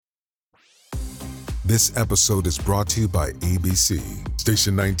This episode is brought to you by ABC.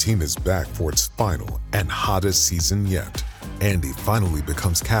 Station 19 is back for its final and hottest season yet. Andy finally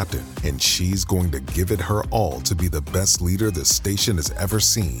becomes captain, and she's going to give it her all to be the best leader the station has ever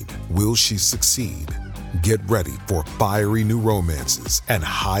seen. Will she succeed? Get ready for fiery new romances and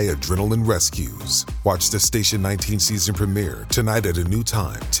high adrenaline rescues. Watch the Station 19 season premiere tonight at a new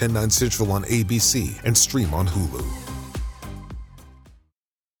time, 10/9 Central on ABC, and stream on Hulu.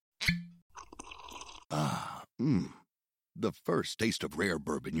 The first taste of rare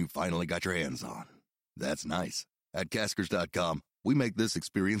bourbon you finally got your hands on. That's nice. At Caskers.com, we make this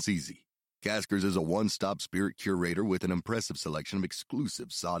experience easy. Caskers is a one-stop spirit curator with an impressive selection of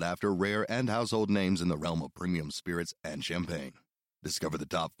exclusive, sought-after, rare, and household names in the realm of premium spirits and champagne. Discover the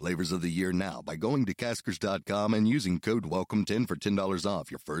top flavors of the year now by going to Caskers.com and using code WELCOME10 for $10 off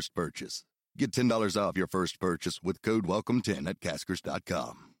your first purchase. Get $10 off your first purchase with code WELCOME10 at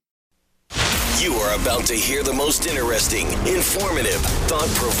Caskers.com. You are about to hear the most interesting, informative,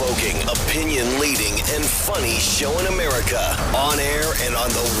 thought-provoking, opinion-leading, and funny show in America. On air and on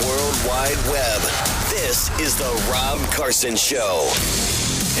the World Wide Web. This is the Rob Carson Show.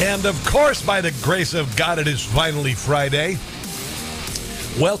 And of course, by the grace of God, it is finally Friday.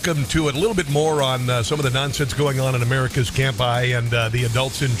 Welcome to it. A little bit more on some of the nonsense going on in America's Camp I and the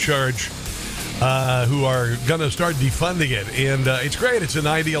adults in charge. Who are going to start defunding it. And it's great. It's an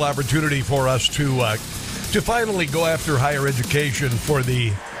ideal opportunity for us to finally go after higher education for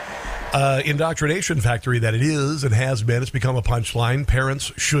the indoctrination factory that it is and has been. It's become a punchline.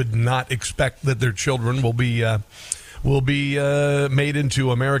 Parents should not expect that their children will be made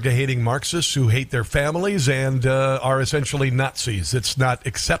into America-hating Marxists who hate their families and are essentially Nazis. It's not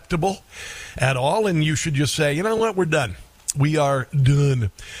acceptable at all, and you should just say, you know what, we're done. We are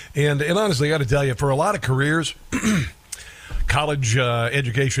done. And honestly, I got to tell you, for a lot of careers, college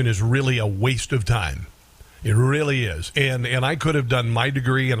education is really a waste of time. It really is. And I could have done my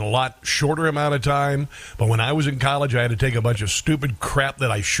degree in a lot shorter amount of time, but when I was in college, I had to take a bunch of stupid crap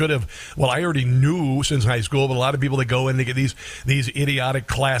that I should have. Well, I already knew since high school, but a lot of people that go in to get these idiotic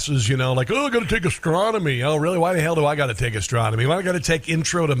classes, you know, like, oh, I got to take astronomy. Oh, really? Why the hell do I got to take astronomy? Why do I got to take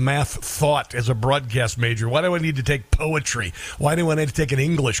intro to math thought as a broadcast major? Why do I need to take poetry? Why do I need to take an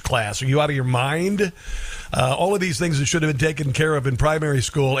English class? Are you out of your mind? All of these things that should have been taken care of in primary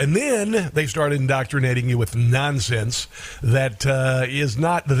school, and then they started indoctrinating you with nonsense that is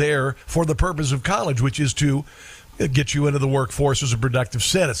not there for the purpose of college, which is to get you into the workforce as a productive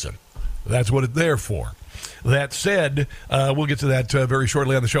citizen. That's what it's there for. That said, we'll get to that very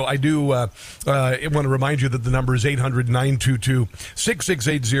shortly on the show. I do want to remind you that the number is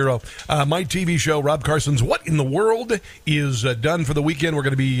 800-922-6680. My TV show, Rob Carson's What in the World, is done for the weekend. We're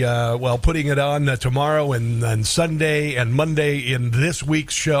going to be, putting it on tomorrow and Sunday and Monday. And this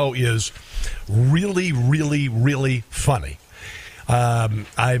week's show is really, really, really funny.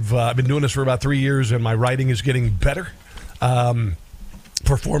 I've been doing this for about 3 years, and my writing is getting better.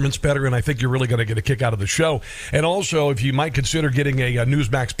 Performance better, and I think you're really going to get a kick out of the show. And also, if you might consider getting a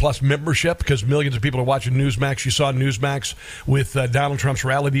Newsmax Plus membership, because millions of people are watching Newsmax. You saw Newsmax with Donald Trump's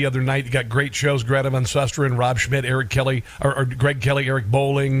rally the other night. You got great shows: Greta Van Susteren, Rob Schmidt, Eric Kelly, or Greg Kelly, Eric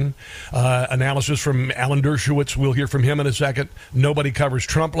Bowling, analysis from Alan Dershowitz. We'll hear from him in a second. Nobody covers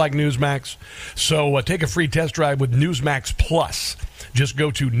Trump like Newsmax. So take a free test drive with Newsmax Plus. Just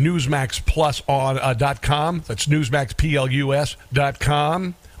go to newsmaxplus.com. That's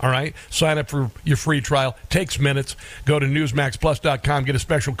newsmaxplus.com. All right. Sign up for your free trial. Takes minutes. Go to newsmaxplus.com. Get a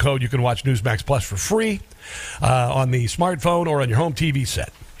special code. You can watch Newsmax Plus for free on the smartphone or on your home TV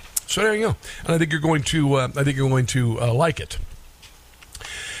set. So there you go. And I think you're going to like it.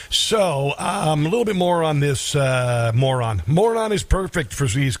 So a little bit more on this moron. Moron is perfect for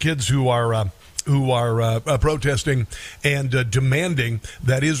these kids who are protesting and demanding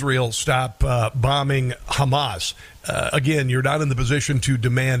that Israel stop bombing Hamas. Again, you're not in the position to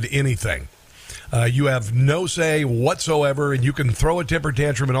demand anything. You have no say whatsoever, and you can throw a temper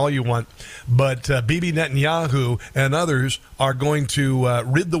tantrum and all you want, but Bibi Netanyahu and others are going to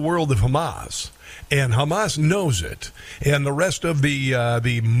rid the world of Hamas. And Hamas knows it, and the rest of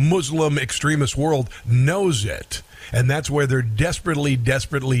the Muslim extremist world knows it. And that's where they're desperately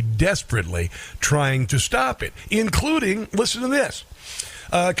trying to stop it, including, listen to this,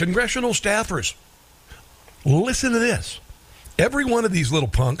 congressional staffers. Listen to this. Every one of these little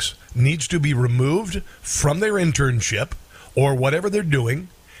punks needs to be removed from their internship or whatever they're doing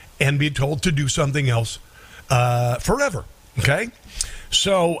and be told to do something else forever, okay?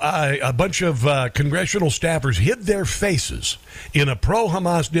 So a bunch of congressional staffers hid their faces in a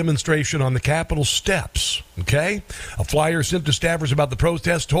pro-Hamas demonstration on the Capitol steps, Okay? A flyer sent to staffers about the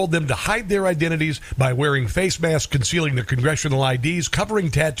protest told them to hide their identities by wearing face masks, concealing their congressional IDs,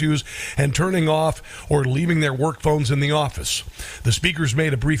 covering tattoos, and turning off or leaving their work phones in the office. The speakers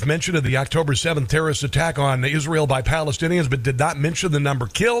made a brief mention of the October 7th terrorist attack on Israel by Palestinians, but did not mention the number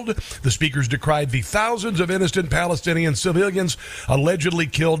killed. The speakers decried the thousands of innocent Palestinian civilians allegedly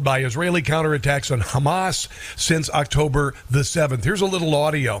killed by Israeli counterattacks on Hamas since October the 7th. Here's a little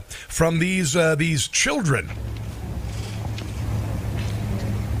audio from these children.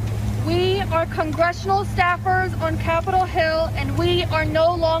 We are congressional staffers on Capitol Hill, and we are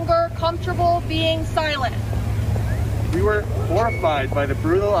no longer comfortable being silent. We were horrified by the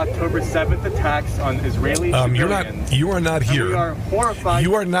brutal October 7th attacks on Israeli civilians. You are not here. We are horrified.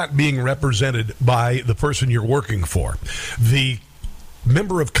 You are not being represented by the person you're working for. The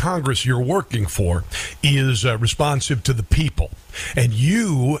member of Congress you're working for is responsive to the people, and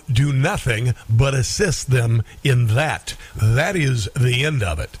you do nothing but assist them in that. That is the end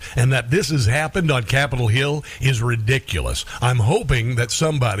of it. And that this has happened on Capitol Hill is ridiculous. I'm hoping that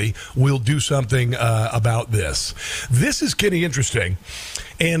somebody will do something about this. This is getting interesting,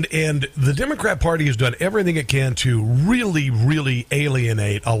 and the Democrat Party has done everything it can to really, really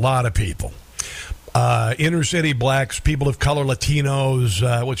alienate a lot of people. Inner city blacks, people of color,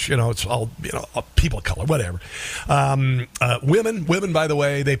 Latinos, which, it's all, people of color, whatever. Women, by the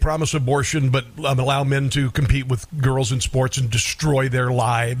way, they promise abortion, but allow men to compete with girls in sports and destroy their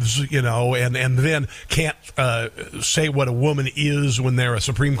lives, and then can't say what a woman is when they're a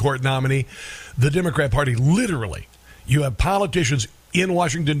Supreme Court nominee. The Democrat Party, literally, you have politicians in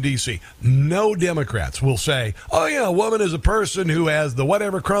Washington, D.C., no Democrats will say, oh, yeah, a woman is a person who has the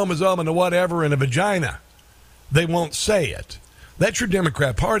whatever chromosome and the whatever and a vagina. They won't say it. That's your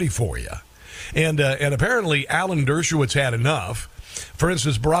Democrat Party for you. And apparently Alan Dershowitz had enough. For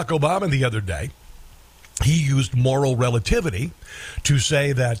instance, Barack Obama the other day, he used moral relativity to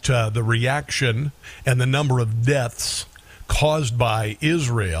say that the reaction and the number of deaths caused by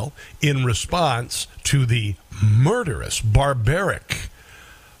Israel in response to the murderous, barbaric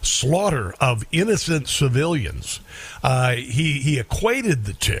slaughter of innocent civilians. He equated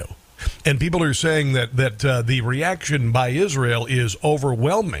the two. And people are saying that the reaction by Israel is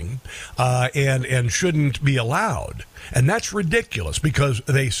overwhelming and shouldn't be allowed. And that's ridiculous because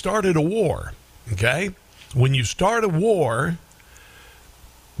they started a war, okay? When you start a war,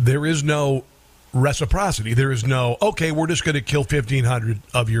 there is no reciprocity. There is no, okay, we're just going to kill 1,500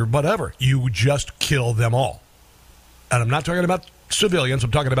 of your whatever. You just kill them all. And I'm not talking about civilians.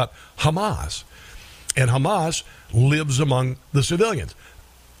 I'm talking about Hamas. And Hamas lives among the civilians.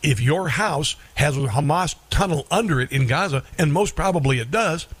 If your house has a Hamas tunnel under it in Gaza, and most probably it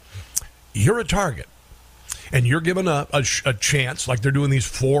does, you're a target. And you're given a chance, like they're doing these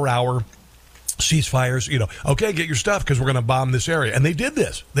 4-hour ceasefires, okay, get your stuff because we're going to bomb this area. And they did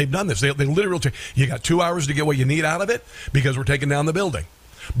this. They've done this. They literally, you got 2 hours to get what you need out of it because we're taking down the building.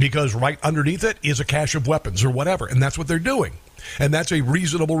 Because right underneath it is a cache of weapons or whatever. And that's what they're doing. And that's a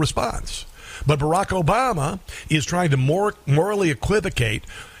reasonable response. But Barack Obama is trying to morally equivocate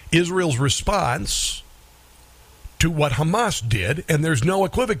Israel's response to what Hamas did. And there's no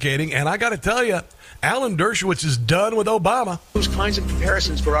equivocating. And I got to tell you, Alan Dershowitz is done with Obama. Those kinds of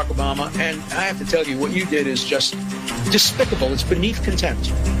comparisons, Barack Obama, and I have to tell you, what you did is just despicable. It's beneath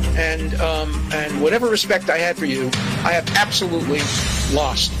contempt. And whatever respect I had for you, I have absolutely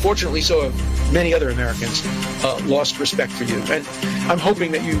lost. Fortunately, so have many other Americans lost respect for you. And I'm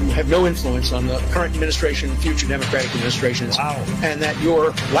hoping that you have no influence on the current administration, future Democratic administrations, and that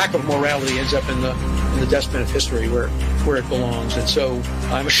your lack of morality ends up in the dustbin of history where it belongs. And so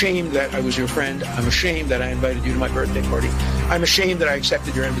I'm ashamed that I was your friend. I'm ashamed that I invited you to my birthday party. I'm ashamed that I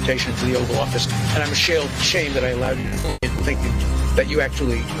accepted your invitation to the Oval Office. And I'm ashamed that I allowed you to think that you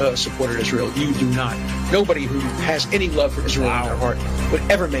actually supported Israel. You do not. Nobody who has any love for Israel in their heart would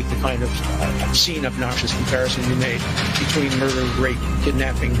ever make the kind of obscene, obnoxious comparison you made between murder, rape,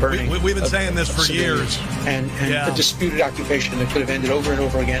 kidnapping, burning. We've been saying this for years. And a disputed occupation that could have ended over and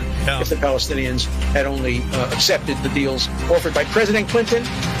over again if the Palestinians had only accepted the deals offered by President Clinton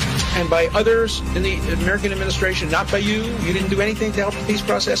and by others in the American administration, not by you. You didn't do anything to help the peace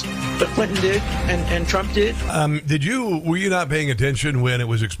process, but Clinton did and Trump did. Were you not paying attention when it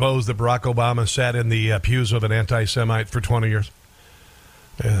was exposed that Barack Obama sat in the pews of an anti-Semite for 20 years?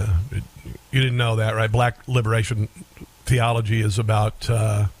 You didn't know that, right? Black liberation theology is about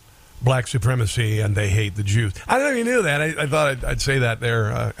black supremacy, and they hate the Jews. I don't know if you knew that. I thought I'd say that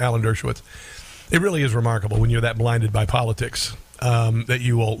there, Alan Dershowitz. It really is remarkable when you're that blinded by politics that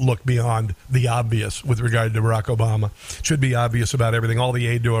you will look beyond the obvious with regard to Barack Obama. It should be obvious about everything, all the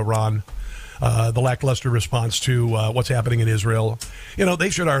aid to Iran, the lackluster response to what's happening in Israel. You know, they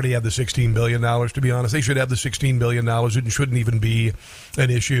should already have the $16 billion, to be honest. They should have the $16 billion. It shouldn't even be an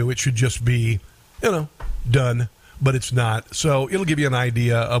issue. It should just be, done. But it's not. So it'll give you an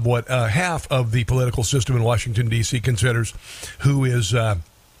idea of what half of the political system in Washington, D.C. considers who is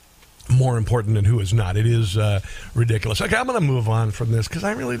more important and who is not. It is ridiculous. Okay, I'm going to move on from this because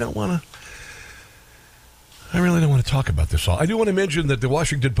I really don't want to talk about this all. I do want to mention that the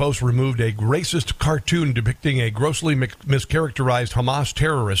Washington Post removed a racist cartoon depicting a grossly mischaracterized Hamas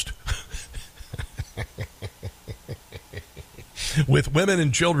terrorist with women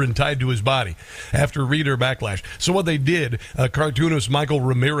and children tied to his body after reader backlash. So what they did, cartoonist Michael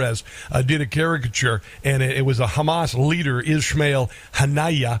Ramirez did a caricature, and it was a Hamas leader, Ismail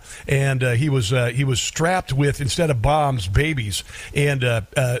Haniyeh, and he was strapped with, instead of bombs, babies. And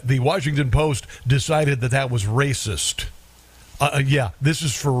the Washington Post decided that was racist. Yeah, this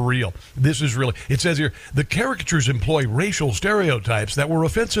is for real. This is really. It says here, the caricatures employ racial stereotypes that were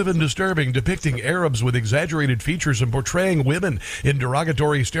offensive and disturbing, depicting Arabs with exaggerated features and portraying women in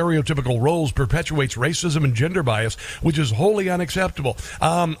derogatory stereotypical roles perpetuates racism and gender bias, which is wholly unacceptable.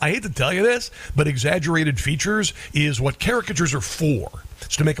 I hate to tell you this, but exaggerated features is what caricatures are for.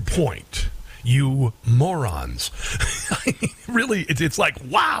 It's to make a point. You morons. I mean, really, it's like,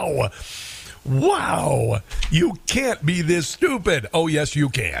 wow. Wow, you can't be this stupid. Oh, yes, you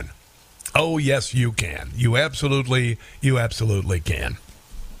can. Oh, yes, you can. You absolutely can.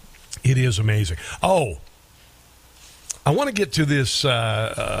 It is amazing. Oh, I want to get to this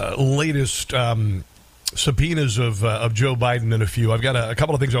latest subpoenas of Joe Biden in a few. I've got a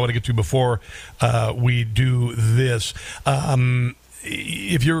couple of things I want to get to before we do this.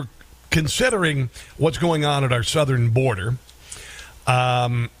 If you're considering what's going on at our southern border,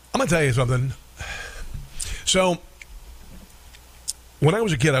 I'm going to tell you something. So, when I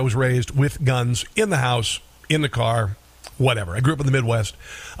was a kid, I was raised with guns in the house, in the car, whatever. I grew up in the Midwest.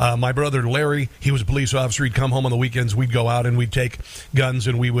 My brother Larry, he was a police officer. He'd come home on the weekends. We'd go out and we'd take guns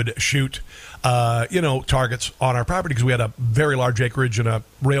and we would shoot, targets on our property because we had a very large acreage and a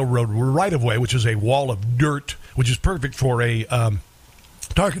railroad right-of-way, which is a wall of dirt, which is perfect for a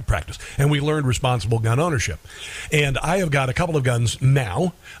target practice, and we learned responsible gun ownership. And I have got a couple of guns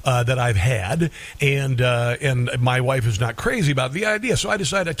now that I've had, and my wife is not crazy about the idea. So I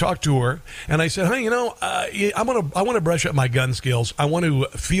decided to talk to her, and I said, "Honey, I want to brush up my gun skills. I want to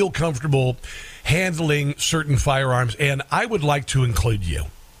feel comfortable handling certain firearms, and I would like to include you."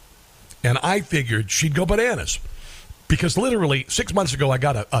 And I figured she'd go bananas. Because literally 6 months ago, I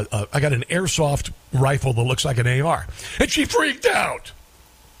got an airsoft rifle that looks like an AR, and she freaked out.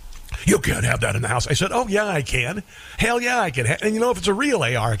 "You can't have that in the house." I said, "Oh, yeah, I can. Hell yeah, I can. And if it's a real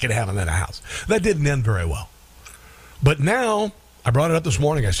AR, I can have it in the house." That didn't end very well. But now, I brought it up this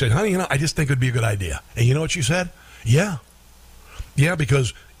morning. I said, "Honey, I just think it would be a good idea." And you know what she said? Yeah. Yeah,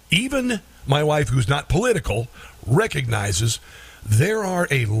 because even my wife, who's not political, recognizes there are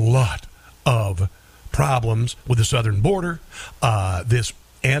a lot of problems with the southern border, this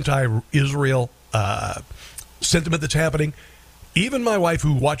anti-Israel sentiment that's happening. Even my wife,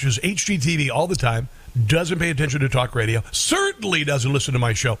 who watches HGTV all the time, doesn't pay attention to talk radio, certainly doesn't listen to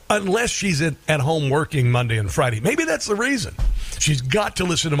my show, unless she's at home working Monday and Friday. Maybe that's the reason. She's got to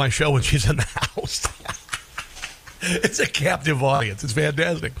listen to my show when she's in the house. It's a captive audience. It's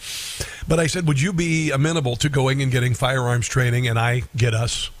fantastic. But I said, would you be amenable to going and getting firearms training, and I get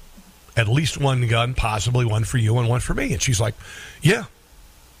us at least one gun, possibly one for you and one for me? And she's like, yeah,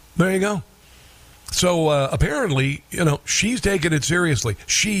 there you go. So apparently, she's taking it seriously.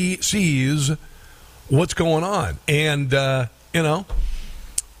 She sees what's going on. And,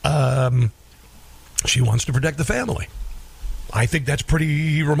 she wants to protect the family. I think that's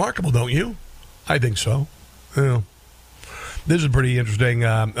pretty remarkable, don't you? I think so. Yeah. This is pretty interesting.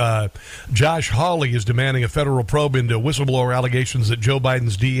 Josh Hawley is demanding a federal probe into whistleblower allegations that Joe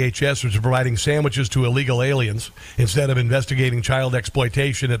Biden's DHS was providing sandwiches to illegal aliens instead of investigating child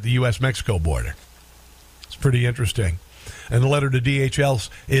exploitation at the U.S.-Mexico border. It's pretty interesting. In a letter to DHS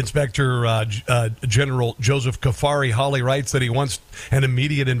Inspector General Joseph Kafari, Hawley writes that he wants an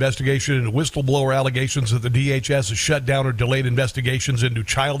immediate investigation into whistleblower allegations that the DHS has shut down or delayed investigations into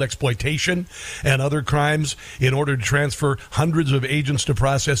child exploitation and other crimes in order to transfer hundreds of agents to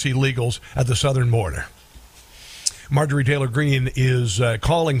process illegals at the southern border. Marjorie Taylor Greene is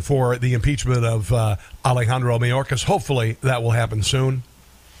calling for the impeachment of Alejandro Mayorkas. Hopefully that will happen soon.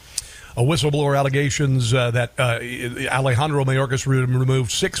 whistleblower allegations that Alejandro Mayorkas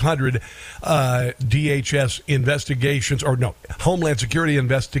removed 600 DHS investigations, Homeland Security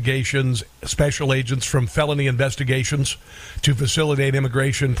investigations, special agents from felony investigations to facilitate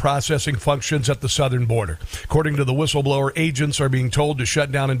immigration processing functions at the southern border. According to the whistleblower, agents are being told to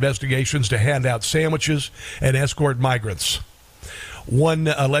shut down investigations to hand out sandwiches and escort migrants. One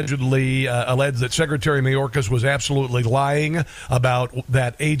alleged that Secretary Mayorkas was absolutely lying about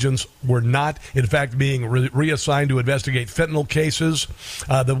that agents were not, in fact, being reassigned to investigate fentanyl cases.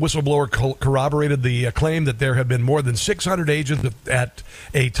 The whistleblower corroborated the claim that there have been more than 600 agents at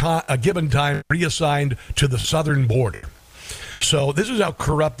a given time reassigned to the southern border. So this is how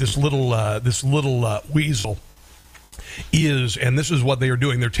corrupt this little weasel is, and this is what they are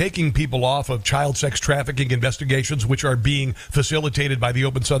doing. They're taking people off of child sex trafficking investigations, which are being facilitated by the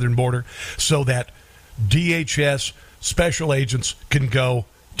open southern border, so that DHS special agents can go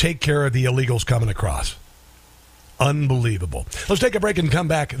take care of the illegals coming across. Unbelievable. Let's take a break and come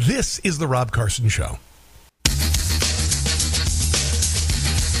back. This is the Rob Carson Show.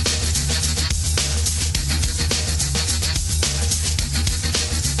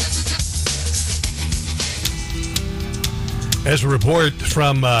 As a report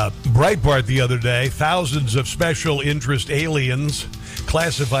from Breitbart the other day, thousands of special interest aliens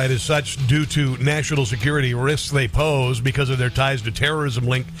classified as such due to national security risks they pose because of their ties to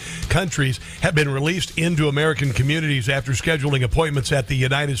terrorism-linked countries have been released into American communities after scheduling appointments at the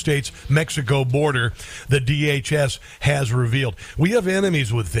United States-Mexico border, the DHS has revealed. We have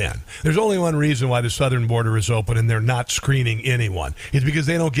enemies within. There's only one reason why the southern border is open and they're not screening anyone. It's because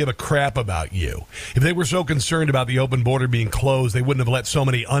they don't give a crap about you. If they were so concerned about the open border being closed, they wouldn't have let so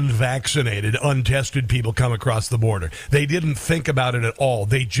many unvaccinated, untested people come across the border. They didn't think about it at all.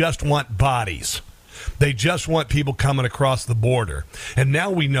 They just want bodies. They just want people coming across the border. And now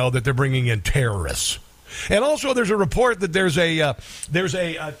we know that they're bringing in terrorists. And also there's a report that there's a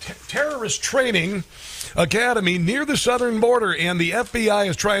terrorist training academy near the southern border, and the FBI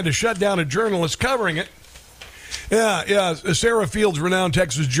is trying to shut down a journalist covering it. Yeah. Sarah Fields, renowned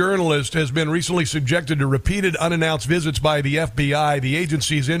Texas journalist, has been recently subjected to repeated unannounced visits by the FBI. The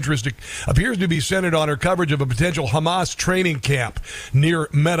agency's interest appears to be centered on her coverage of a potential Hamas training camp near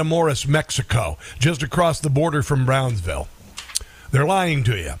Matamoros, Mexico, just across the border from Brownsville. They're lying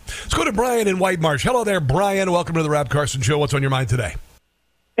to you. Let's go to Brian in White Marsh. Hello there, Brian. Welcome to the Rob Carson Show. What's on your mind today?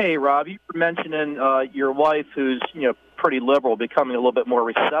 Hey, Rob. You were mentioning your wife, who's pretty liberal, becoming a little bit more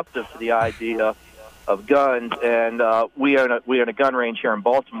receptive to the idea of guns, and we own a gun range here in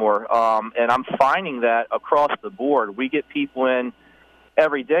Baltimore, and I'm finding that across the board, we get people in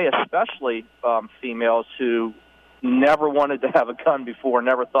every day, especially females who never wanted to have a gun before,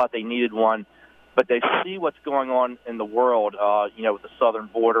 never thought they needed one, but they see what's going on in the world, with the southern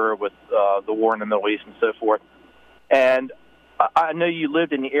border, with the war in the Middle East and so forth. And I know you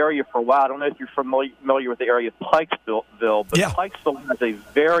lived in the area for a while. I don't know if you're familiar with the area of Pikesville, but yeah. Pikesville has a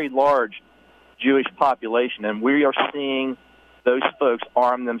very large Jewish population, and we are seeing those folks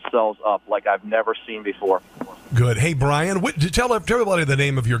arm themselves up like I've never seen before. Good. Hey, Brian, tell everybody the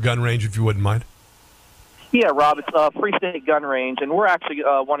name of your gun range, if you wouldn't mind. Yeah, Rob, it's Free State Gun Range, and we're actually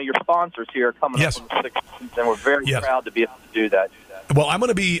one of your sponsors here coming up on the 16th, and we're very proud to be able to do that. Well, I'm going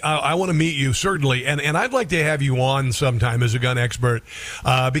to be. I want to meet you certainly, and I'd like to have you on sometime as a gun expert,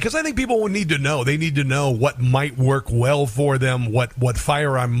 because I think people would need to know. They need to know what might work well for them, what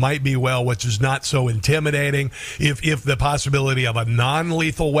firearm might be which is not so intimidating. If the possibility of a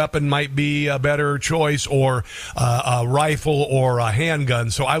non-lethal weapon might be a better choice, or a rifle or a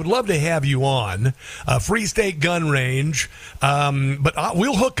handgun. So I would love to have you on Free State Gun Range, but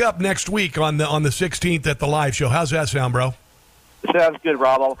we'll hook up next week on the 16th at the live show. How's that sound, bro? Sounds good,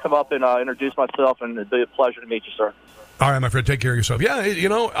 Rob. I'll come up and introduce myself, and it'll be a pleasure to meet you, sir. All right, my friend. Take care of yourself. Yeah,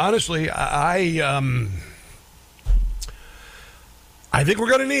 honestly, I think we're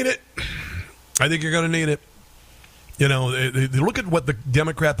going to need it. I think you're going to need it. Look at what the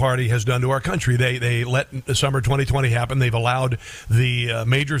Democrat Party has done to our country. They let summer 2020 happen. They've allowed the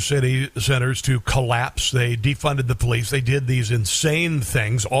major city centers to collapse. They defunded the police. They did these insane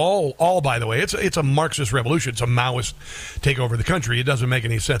things. All by the way, it's a Marxist revolution. It's a Maoist takeover of the country. It doesn't make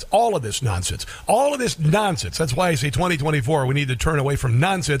any sense. All of this nonsense. That's why I say 2024. We need to turn away from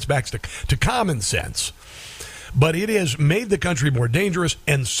nonsense back to common sense. But it has made the country more dangerous,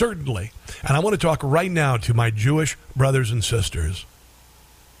 and certainly, and I want to talk right now to my Jewish brothers and sisters,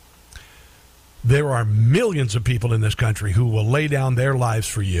 there are millions of people in this country who will lay down their lives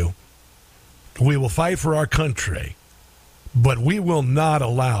for you. We will fight for our country, but we will not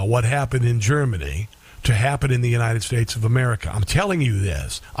allow what happened in Germany to happen in the United States of America. I'm telling you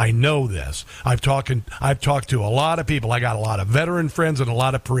this. I know this. I've talked to a lot of people. I got a lot of veteran friends and a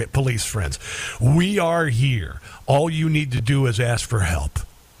lot of police friends. We are here. All you need to do is ask for help,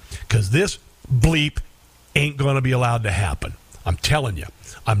 because this bleep ain't going to be allowed to happen. I'm telling you.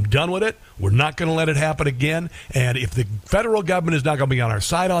 I'm done with it. We're not going to let it happen again. And if the federal government is not going to be on our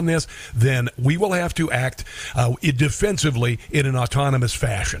side on this, then we will have to act defensively in an autonomous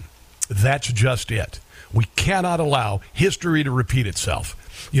fashion. That's just it. We cannot allow history to repeat itself.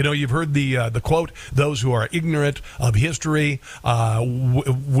 You know, you've heard the quote, those who are ignorant of history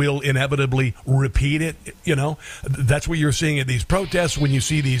will inevitably repeat it. You know, that's what you're seeing at these protests when you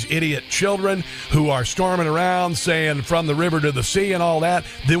see these idiot children who are storming around saying from the river to the sea and all that.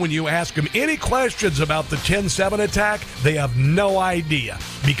 Then when you ask them any questions about the 10/7 attack, they have no idea,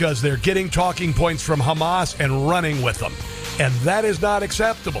 because they're getting talking points from Hamas and running with them. And that is not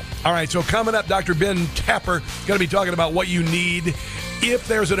acceptable. All right, so coming up, Dr. Ben Tapper going to be talking about what you need if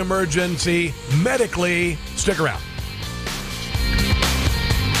there's an emergency medically. Stick around.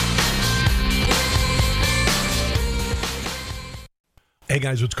 Hey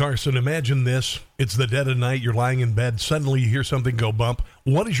guys, it's Carson. Imagine this. It's the dead of night. You're lying in bed. Suddenly you hear something go bump.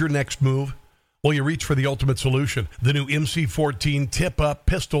 What is your next move? Well, you reach for the ultimate solution. The new MC-14 tip-up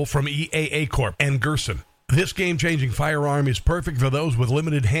pistol from EAA Corp and Gerson. This game-changing firearm is perfect for those with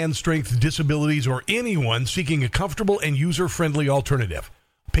limited hand strength, disabilities, or anyone seeking a comfortable and user-friendly alternative.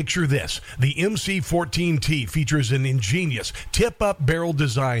 Picture this. The MC-14T features an ingenious tip-up barrel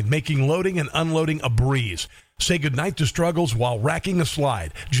design, making loading and unloading a breeze. Say goodnight to struggles while racking a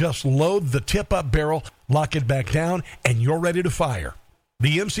slide. Just load the tip-up barrel, lock it back down, and you're ready to fire.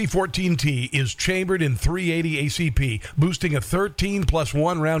 The MC-14T is chambered in 380 ACP, boosting a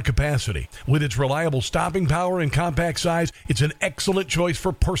 13+1 round capacity. With its reliable stopping power and compact size, it's an excellent choice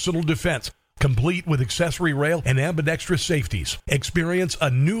for personal defense, complete with accessory rail and ambidextrous safeties. Experience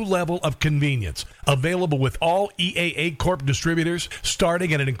a new level of convenience. Available with all EAA Corp distributors,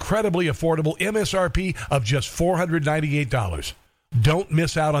 starting at an incredibly affordable MSRP of just $498. Don't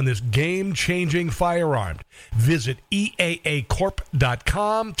miss out on this game-changing firearm. Visit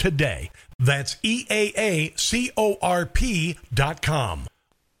EAAcorp.com today. That's EAAcorp.com.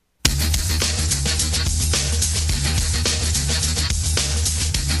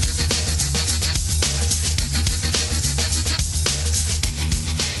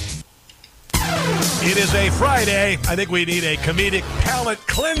 It is a Friday. I think we need a comedic palate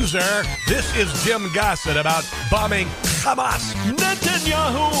cleanser. This is Jim Gossett about bombing Hamas.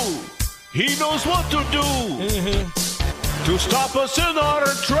 Netanyahu, he knows what to do to stop us in our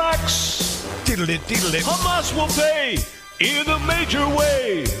tracks. Hamas will pay in a major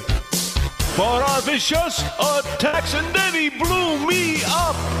way for our vicious attacks, and then he blew me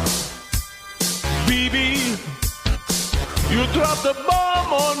up. Bibi, you dropped a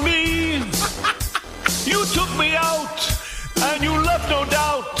bomb on me. You took me out, and you left no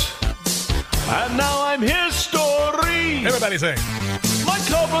doubt. And now I'm history. Everybody sing. My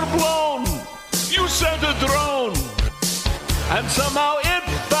cover blown. You sent a drone. And somehow it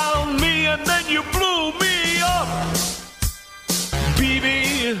found me, and then you blew me up.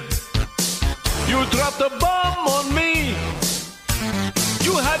 Bibi, you dropped a bomb on me.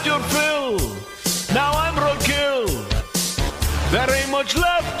 You had your fill. Now I'm roadkill. There ain't much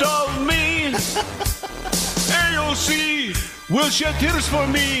left of me. AOC will shed tears for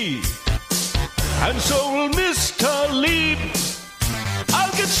me, and so will Mr. Lee.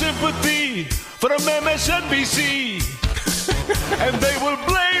 I'll get sympathy from MSNBC, and they will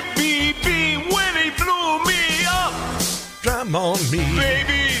blame BB when he blew me up. Drum on me,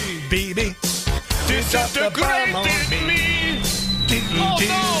 baby. Disintegrated me. Oh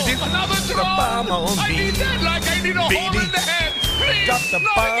no, another drum. I need that like I need a hole in the head. Please, drop the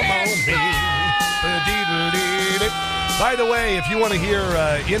bomb on me. By the way, if you want to hear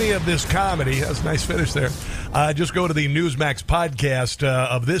any of this comedy, that's a nice finish there, just go to the Newsmax podcast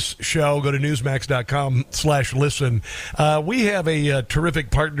of this show. Go to newsmax.com/listen. We have a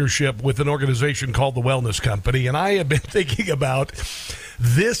terrific partnership with an organization called the Wellness Company, and I have been thinking about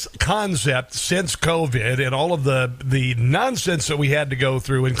this concept since COVID and all of the nonsense that we had to go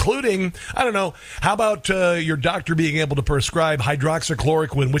through, including, I don't know, how about your doctor being able to prescribe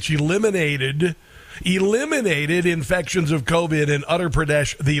hydroxychloroquine, which eliminated infections of COVID in Uttar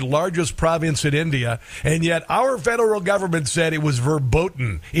Pradesh, the largest province in India, and yet our federal government said it was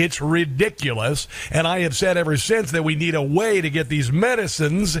verboten. It's ridiculous, and I have said ever since that we need a way to get these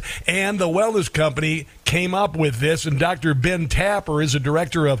medicines, and the Wellness Company came up with this, and Dr. Ben Tapper is a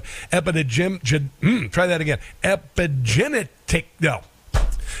director of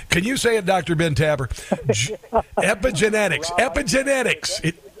Can you say it, Dr. Ben Tapper? Epigenetics. Epigenetics.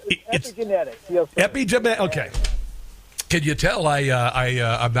 It's epigenetics. Yes. Epigenetics. Okay. Can you tell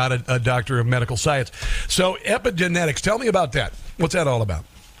I'm not a doctor of medical science? So epigenetics, tell me about that. What's that all about?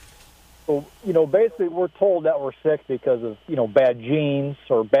 So, basically we're told that we're sick because of, bad genes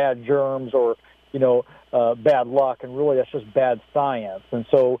or bad germs or, bad luck, and really that's just bad science. And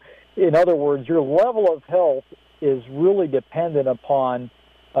so, in other words, your level of health is really dependent upon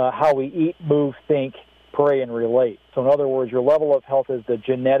how we eat, move, think, pray, and relate. So, in other words, your level of health is the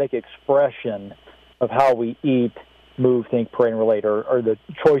genetic expression of how we eat, move, think, pray, and relate, or the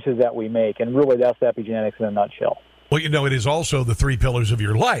choices that we make. And really, that's epigenetics in a nutshell. Well, it is also the three pillars of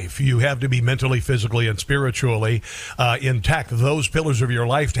your life. You have to be mentally, physically, and spiritually intact. Those pillars of your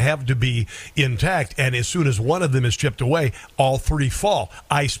life have to be intact, and as soon as one of them is chipped away, all three fall.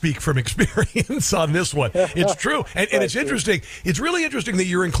 I speak from experience on this one. It's true, and it's interesting. It's really interesting that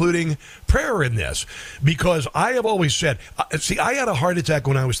you're including prayer in this, because I have always said, I had a heart attack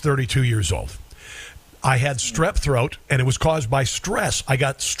when I was 32 years old. I had strep throat, and it was caused by stress. I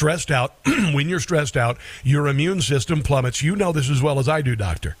got stressed out. When you're stressed out, your immune system plummets. You know this as well as I do,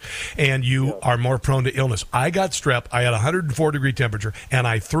 doctor. And you are more prone to illness. I got strep. I had 104-degree temperature, and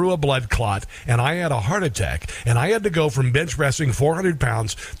I threw a blood clot, and I had a heart attack. And I had to go from bench pressing 400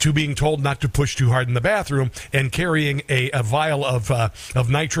 pounds to being told not to push too hard in the bathroom and carrying a vial of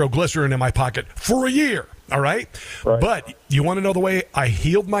nitroglycerin in my pocket for a year. All right? But you want to know the way I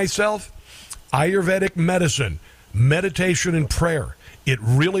healed myself? Ayurvedic medicine, meditation, and prayer. It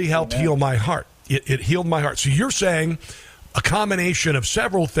really helped heal my heart. It healed my heart. So you're saying a combination of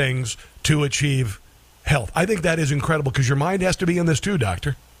several things to achieve health. I think that is incredible, because your mind has to be in this too,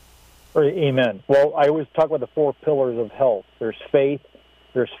 doctor. Amen. Well, I always talk about the four pillars of health. There's faith,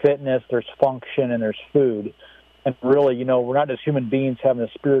 there's fitness, there's function, and there's food. And really, we're not just human beings having a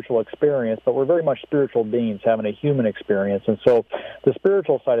spiritual experience, but we're very much spiritual beings having a human experience. And so the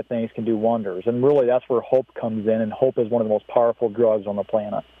spiritual side of things can do wonders. And really, that's where hope comes in, and hope is one of the most powerful drugs on the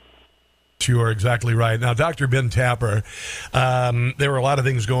planet. You are exactly right. Now, Dr. Ben Tapper, there are a lot of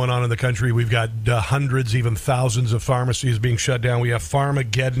things going on in the country. We've got hundreds, even thousands of pharmacies being shut down. We have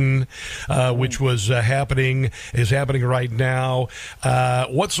Pharmageddon, which is happening right now.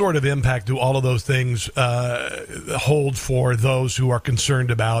 What sort of impact do all of those things hold for those who are concerned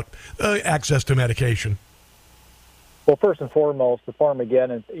about access to medication? Well, first and foremost, the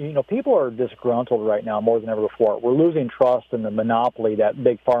Pharmageddon, people are disgruntled right now more than ever before. We're losing trust in the monopoly that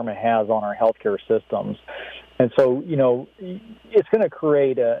Big Pharma has on our healthcare systems. And so, it's going to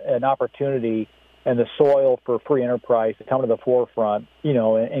create an opportunity and the soil for free enterprise to come to the forefront,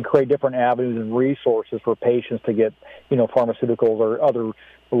 and create different avenues and resources for patients to get, pharmaceuticals or other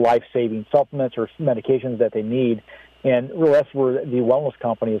life-saving supplements or medications that they need. And really, that's where the wellness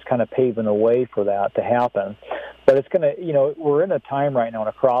company is kind of paving the way for that to happen. But it's going to, we're in a time right now, in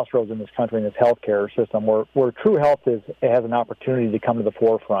a crossroads in this country, in this healthcare system, where true health has an opportunity to come to the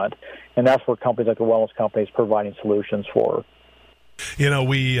forefront. And that's where companies like the wellness company is providing solutions for.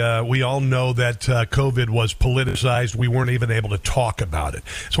 We all know that COVID was politicized. We weren't even able to talk about it.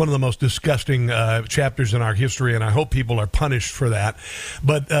 It's one of the most disgusting chapters in our history, and I hope people are punished for that.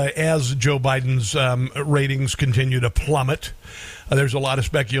 But as Joe Biden's ratings continue to plummet, there's a lot of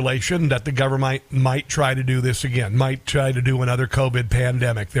speculation that the government might try to do this again, might try to do another COVID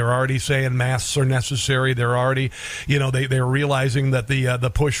pandemic. They're already saying masks are necessary. They're already, they're realizing that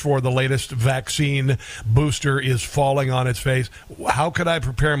the push for the latest vaccine booster is falling on its face. How could I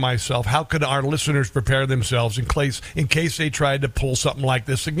prepare myself? How could our listeners prepare themselves in case they tried to pull something like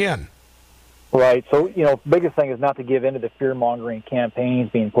this again? Right. So, the biggest thing is not to give in to the fear-mongering campaigns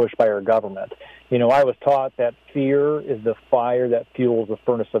being pushed by our government. I was taught that fear is the fire that fuels the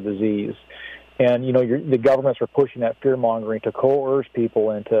furnace of disease. And, the governments are pushing that fear-mongering to coerce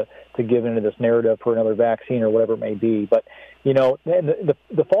people into give into this narrative for another vaccine or whatever it may be. But,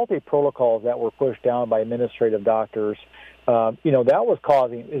 the faulty protocols that were pushed down by administrative doctors, that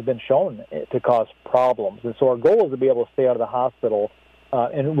has been shown to cause problems. And so our goal is to be able to stay out of the hospital.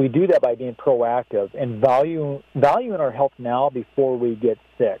 And we do that by being proactive and valuing our health now before we get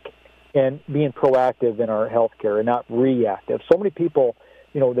sick, and being proactive in our health care and not reactive. So many people,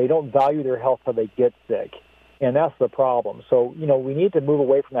 they don't value their health till they get sick, and that's the problem. So, we need to move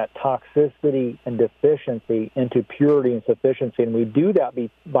away from that toxicity and deficiency into purity and sufficiency, and we do that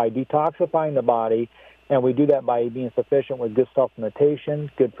by detoxifying the body, and we do that by being sufficient with good supplementation,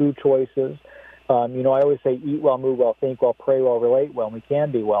 good food choices. I always say eat well, move well, think well, pray well, relate well, and we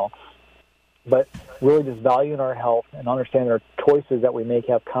can be well. But really just valuing our health and understanding our choices that we make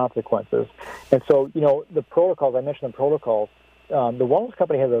have consequences. And so, the protocols, I mentioned the protocols, the Wellness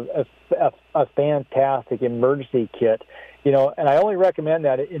Company has a fantastic emergency kit, and I only recommend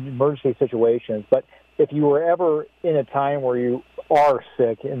that in emergency situations. But if you were ever in a time where you are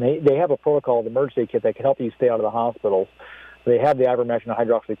sick, and they have a protocol of emergency kit that can help you stay out of the hospitals. They have the ivermectin and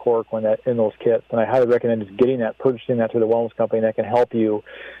hydroxychloroquine in those kits, and I highly recommend just purchasing that through the Wellness Company. That can help you.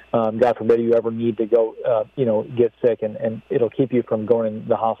 God forbid you ever need to go, get sick, and it'll keep you from going in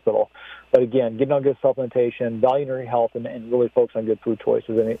the hospital. But again, getting on good supplementation, valuing your health, and really focus on good food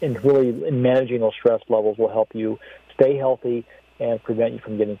choices, and really managing those stress levels will help you stay healthy and prevent you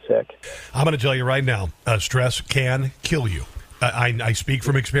from getting sick. I'm going to tell you right now, stress can kill you. I speak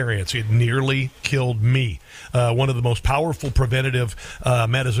from experience. It nearly killed me. One of the most powerful preventative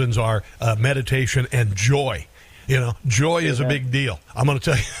medicines are meditation and joy. Joy is a big deal. I'm going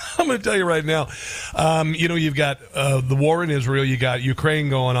to tell you right now. You've got the war in Israel. You got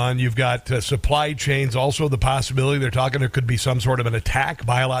Ukraine going on. You've got supply chains. Also, the possibility they're talking there could be some sort of an attack,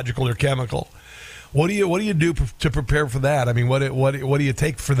 biological or chemical. What do you do to prepare for that? I mean, what do you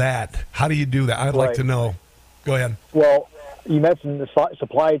take for that? How do you do that? I'd like to know. Go ahead. Well, you mentioned the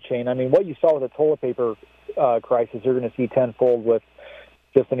supply chain. I mean, what you saw with the toilet paper crisis, you're going to see tenfold with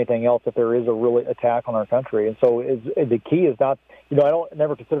just anything else if there is a really attack on our country. And so the key is not, I don't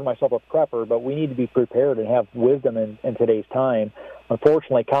never consider myself a prepper, but we need to be prepared and have wisdom in today's time.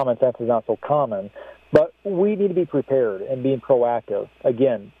 Unfortunately, common sense is not so common. But we need to be prepared and being proactive.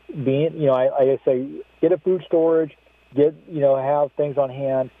 Again, I say get a food storage, have things on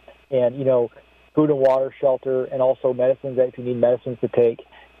hand, and, food and water, shelter, and also medicines if you need medicines to take.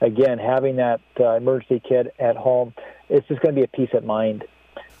 Again, having that emergency kit at home, it's just going to be a peace of mind.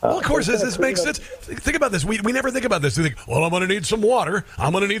 Well, of course, this makes sense. Think about this. We never think about this. We think, well, I'm going to need some water.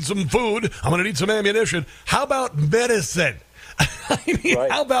 I'm going to need some food. I'm going to need some ammunition. How about medicine? I mean, right.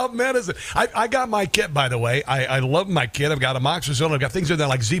 How about medicine? I got my kit, by the way. I love my kit. I've got amoxicillin. I've got things in there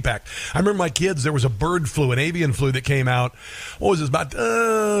like Z-Pack. I remember my kids, there was a bird flu, an avian flu that came out, what was this, about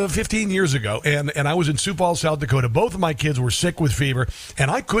 15 years ago. And I was in Sioux Falls, South Dakota. Both of my kids were sick with fever,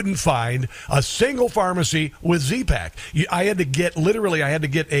 and I couldn't find a single pharmacy with Z-Pack. I had to get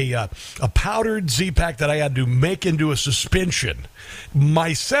a powdered Z-Pack that I had to make into a suspension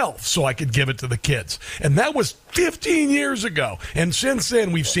myself so I could give it to the kids. And that was 15 years ago. And since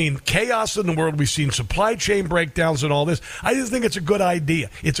then, we've seen chaos in the world. We've seen supply chain breakdowns and all this. I just think it's a good idea.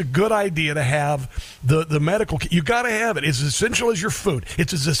 It's a good idea to have the medical kit. You got to have it. It's as essential as your food.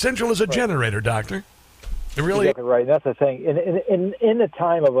 It's as essential as a generator, doctor. It really exactly right. That's the thing. In the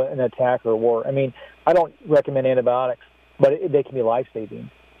time of an attack or a war, I mean, I don't recommend antibiotics, but they can be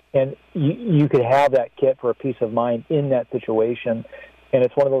life-saving. And you could have that kit for a peace of mind in that situation. And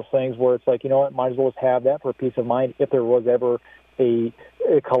it's one of those things where it's like, might as well just have that for a peace of mind if there was ever a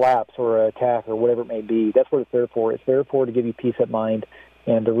collapse or an attack or whatever it may be. That's what it's there for. It's there for to give you peace of mind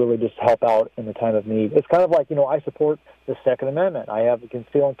and to really just help out in the time of need. It's kind of like, I support the Second Amendment. I have a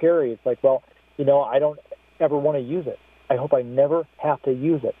conceal and carry. It's like, well, I don't ever want to use it. I hope I never have to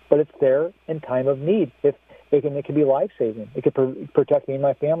use it. But it's there in time of need. It can be life-saving. It could protect me and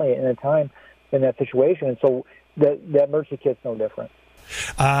my family in that situation. And so that emergency kit's no different.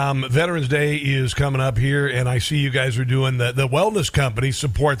 Veterans Day is coming up here, and I see you guys are doing the Wellness Company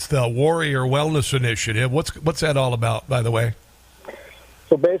supports the Warrior Wellness Initiative. What's that all about, by the way?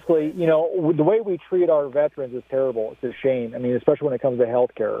 So basically, the way we treat our veterans is terrible. It's a shame. I mean, especially when it comes to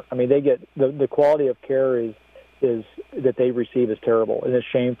health care. I mean, they get the quality of care is that they receive is terrible, and it's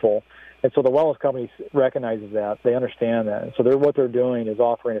shameful. And so the Wellness Company recognizes that. They understand that. And so what they're doing is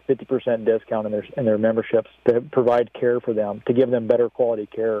offering a 50% discount in their memberships to provide care for them, to give them better quality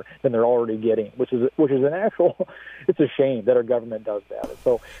care than they're already getting, which is it's a shame that our government does that. And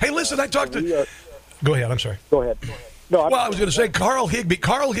so, hey, listen, I talked to... Go ahead, I'm sorry. Go ahead. No, I was going to say Carl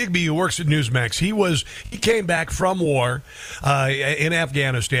Higbee, who works at Newsmax, he came back from war in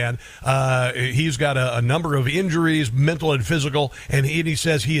Afghanistan. He's got a number of injuries, mental and physical, and he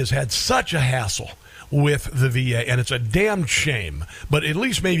says he has had such a hassle with the VA, and it's a damn shame. But at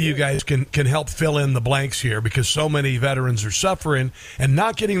least maybe you guys can help fill in the blanks here, because so many veterans are suffering and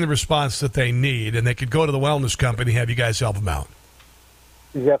not getting the response that they need, and they could go to the Wellness Company and have you guys help them out.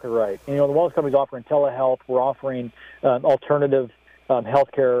 Exactly right. And, the Wellness Company is offering telehealth. We're offering alternative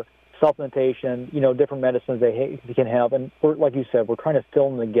healthcare, supplementation, different medicines they can have. And like you said, we're trying to fill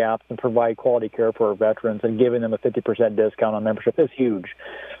in the gaps and provide quality care for our veterans, and giving them a 50% discount on membership is huge.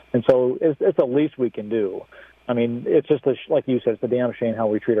 And so it's the least we can do. I mean, it's just, like you said, it's a damn shame how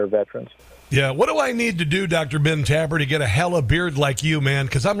we treat our veterans. Yeah, what do I need to do, Dr. Ben Tapper, to get a hella beard like you, man?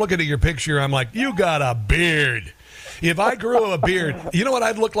 Because I'm looking at your picture, I'm like, you got a beard. If I grew a beard, you know what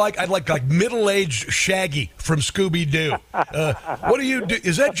I'd look like? I'd look like middle-aged Shaggy from Scooby-Doo. What do you do?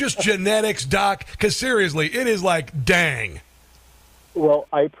 Is that just genetics, Doc? Because seriously, it is like, dang. Well,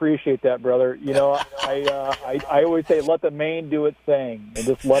 I appreciate that, brother. You know, I always say let the mane do its thing and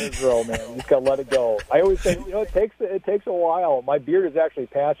just let it grow, man. You just gotta let it go. I always say, you know, it takes a while. My beard is actually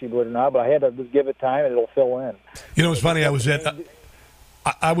patchy, believe it or not, but I had to just give it time and it'll fill in. You know, it's funny. I was at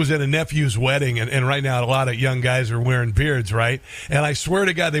a nephew's wedding, and right now a lot of young guys are wearing beards, right? And I swear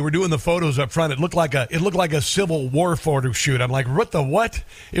to God, they were doing the photos up front. It looked like a Civil War photo shoot. I'm like, what the what?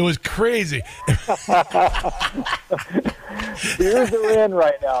 It was crazy. Beards are in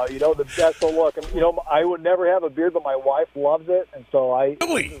right now. You know, that's the look. And, you know, I would never have a beard, but my wife loves it, and so that's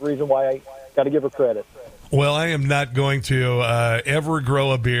the reason why I got to give her credit. Well, I am not going to ever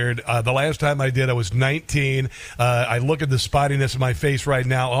grow a beard. The last time I did, I was 19. I look at the spottiness of my face right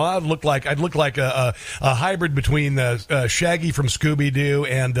now. Oh, I'd look like a hybrid between Shaggy from Scooby-Doo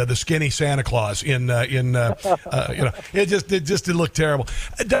and the skinny Santa Claus. You know, it just looked terrible.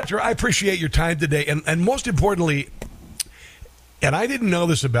 Doctor, I appreciate your time today, and most importantly. And I didn't know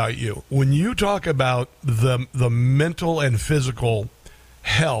this about you. When you talk about the mental and physical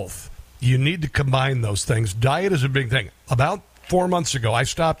health, you need to combine those things. Diet is a big thing. About 4 months ago, I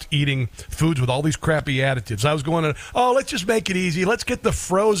stopped eating foods with all these crappy additives. I was going, let's just make it easy. Let's get the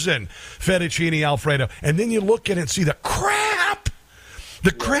frozen fettuccine Alfredo. And then you look at it and see the crap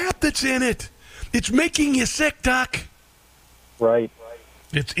that's in it. It's making you sick, Doc. Right.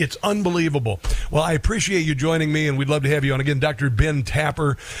 It's unbelievable. Well, I appreciate you joining me, and we'd love to have you on again. Dr. Ben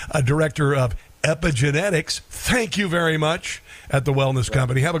Tapper, Director of Epigenetics, thank you very much at the Wellness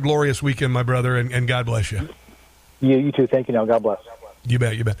Company. Have a glorious weekend, my brother, and God bless you. You too. Thank you now. God bless. You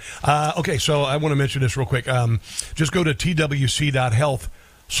bet. Okay, so I want to mention this real quick. Just go to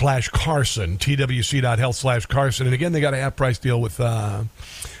twc.health/Carson, twc.health/Carson. And again, they got a half-price deal with the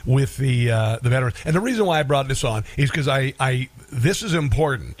veterans. And the reason why I brought this on is because this is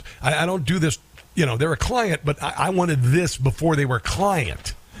important. I don't do this, you know, they're a client, but I wanted this before they were a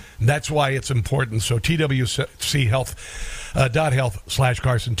client. That's why it's important. So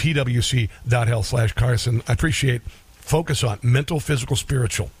twc.health/Carson, twc.health/Carson. I appreciate focus on mental, physical,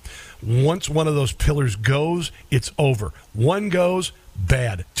 spiritual. Once one of those pillars goes, it's over. One goes,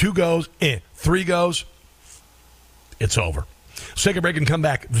 bad. Two goes, 3 goes, it's over. Let's take a break and come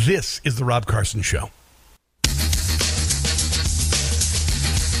back. This is the Rob Carson Show.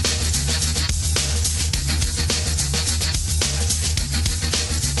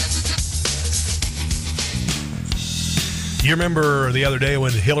 You remember the other day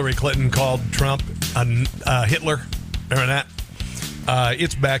when Hillary Clinton called Trump Hitler? Remember that?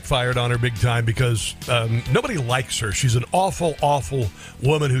 It's backfired on her big time because nobody likes her. She's an awful, awful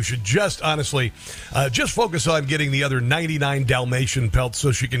woman who should just, honestly, just focus on getting the other 99 Dalmatian pelts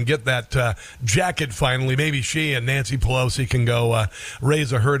so she can get that jacket finally. Maybe she and Nancy Pelosi can go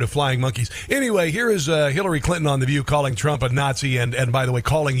raise a herd of flying monkeys. Anyway, here is Hillary Clinton on The View calling Trump a Nazi and by the way,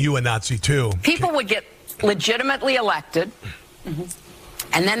 calling you a Nazi, too. People would get legitimately elected. Mm-hmm.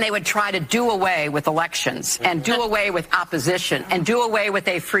 And then they would try to do away with elections and do away with opposition and do away with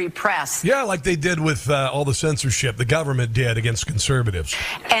a free press. Yeah, like they did with all the censorship the government did against conservatives.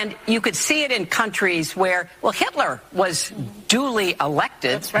 And you could see it in countries where, well, Hitler was duly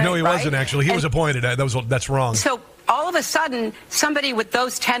elected. Right, no, he wasn't, actually. He was appointed. That's wrong. So all of a sudden, somebody with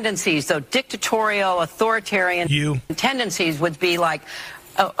those tendencies, those dictatorial, authoritarian tendencies would be like,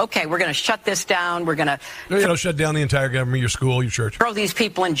 oh, okay, we're going to shut this down. We're going to shut down the entire government, your school, your church. Throw these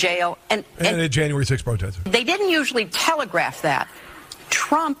people in jail. And the January 6th protests. They didn't usually telegraph that.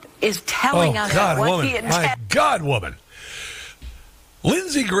 Trump is telling us what he intends. My God, woman.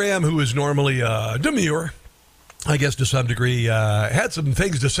 Lindsey Graham, who is normally demure, I guess to some degree, had some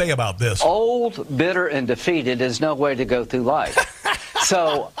things to say about this. Old, bitter, and defeated is no way to go through life.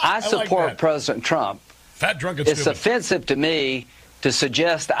 So I support like President Trump. Fat, drunk, and It's stupid. offensive to me to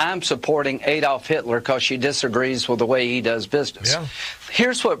suggest I'm supporting Adolf Hitler because she disagrees with the way he does business. Yeah.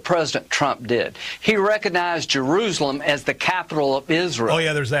 Here's what President Trump did. He recognized Jerusalem as the capital of Israel. Oh,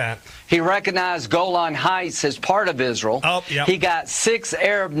 yeah, there's that. He recognized Golan Heights as part of Israel. Oh, yeah. He got 6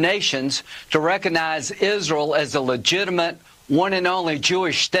 Arab nations to recognize Israel as a legitimate one and only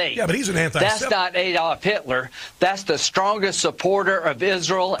Jewish state. Yeah, but he's an anti-Semite. That's not Adolf Hitler. That's the strongest supporter of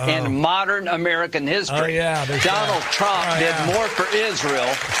Israel in modern American history. Oh, yeah, Donald Trump did more for Israel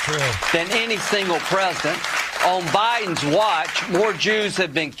than any single president. On Biden's watch, more Jews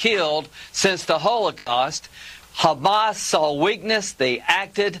have been killed since the Holocaust. Hamas saw weakness. They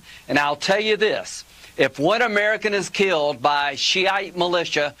acted. And I'll tell you this. If one American is killed by Shiite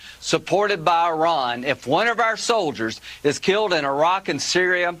militia supported by Iran, if one of our soldiers is killed in Iraq and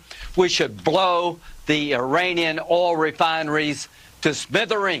Syria, we should blow the Iranian oil refineries to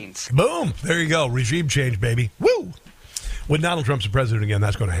smithereens. Boom. There you go. Regime change, baby. Woo! When Donald Trump's the president again,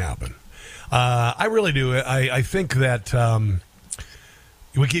 that's going to happen. I really do. I think that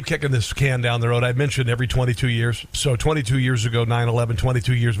we keep kicking this can down the road. I mentioned every 22 years. So 22 years ago, 9/11,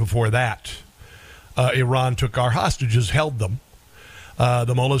 22 years before that, Iran took our hostages, held them.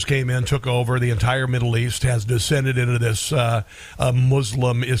 The mullahs came in, took over. The entire Middle East has descended into this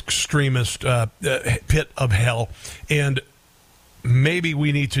Muslim extremist pit of hell. And maybe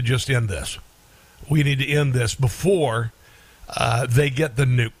we need to just end this. We need to end this before they get the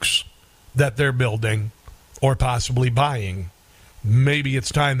nukes that they're building or possibly buying. Maybe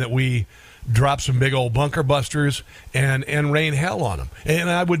it's time that we drop some big old bunker busters and rain hell on them. And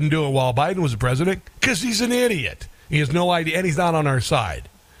I wouldn't do it while Biden was the president because he's an idiot. He has no idea, and he's not on our side.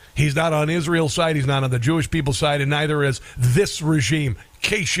 He's not on Israel's side. He's not on the Jewish people's side, and neither is this regime. In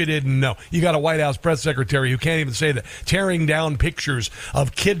case you didn't know, you got a White House press secretary who can't even say that. Tearing down pictures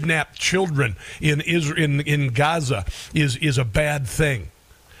of kidnapped children in Gaza is a bad thing.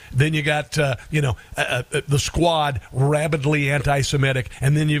 Then you got, the squad rabidly anti-Semitic,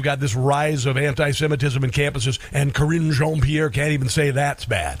 and then you've got this rise of anti-Semitism in campuses, and Karine Jean-Pierre can't even say that's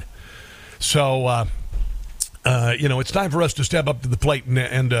bad. So, it's time for us to step up to the plate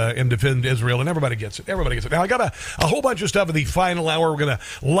and defend Israel, and everybody gets it. Everybody gets it. Now, I got a whole bunch of stuff in the final hour. We're going to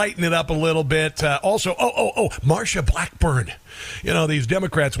lighten it up a little bit. Also, Marsha Blackburn. These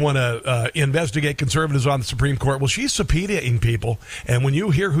Democrats want to investigate conservatives on the Supreme Court. Well, she's subpoenaing people, and when you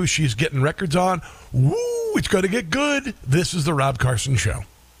hear who she's getting records on, woo, it's going to get good. This is the Rob Carson Show.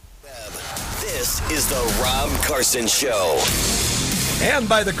 This is the Rob Carson Show. And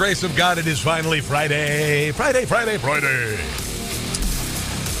by the grace of God, it is finally Friday. Friday.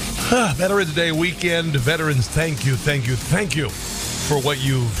 Veterans Day weekend. Veterans, thank you for what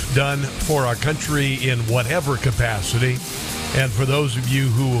you've done for our country in whatever capacity. And for those of you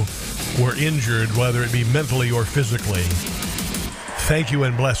who were injured, whether it be mentally or physically, thank you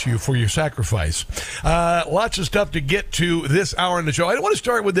and bless you for your sacrifice. Lots of stuff to get to this hour in the show. I want to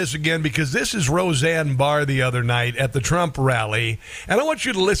start with this again because this is Roseanne Barr the other night at the Trump rally. And I want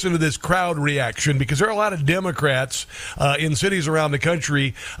you to listen to this crowd reaction because there are a lot of Democrats in cities around the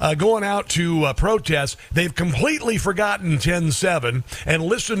country going out to protest. They've completely forgotten 10-7 and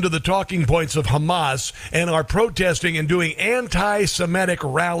listened to the talking points of Hamas and are protesting and doing anti-Semitic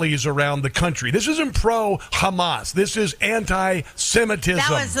rallies around the country. This isn't pro-Hamas. This is anti-Semitism. That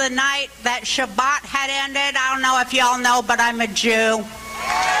was the night that Shabbat had ended. I don't know if y'all know, but I'm a Jew.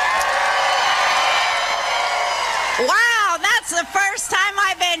 Wow, that's the first time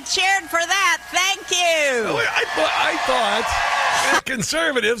I've been cheered for that. Thank you. I thought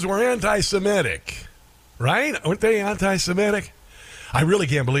conservatives were anti-Semitic, right? Weren't they anti-Semitic? I really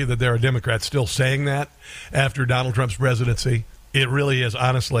can't believe that there are Democrats still saying that after Donald Trump's presidency. It really is,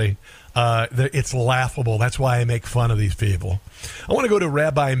 honestly. It's laughable. That's why I make fun of these people. I want to go to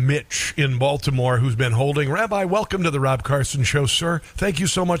Rabbi Mitch in Baltimore, who's been holding. Rabbi, welcome to the Rob Carson Show, sir. Thank you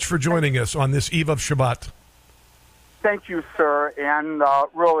so much for joining us on this eve of Shabbat. Thank you, sir. And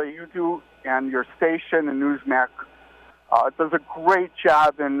really, you do, and your station and Newsmax does a great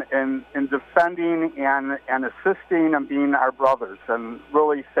job in defending and assisting and being our brothers. And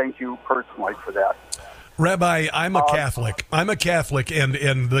really, thank you personally for that. Rabbi, I'm a Catholic. I'm a Catholic, and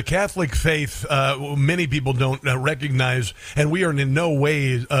the Catholic faith, many people don't recognize, and we are in no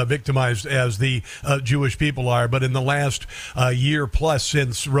way victimized as the Jewish people are, but in the last year plus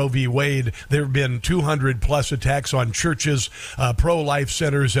since Roe v. Wade, there have been 200-plus attacks on churches, pro-life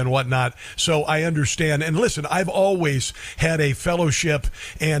centers, and whatnot. So I understand. And listen, I've always had a fellowship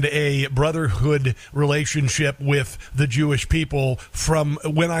and a brotherhood relationship with the Jewish people from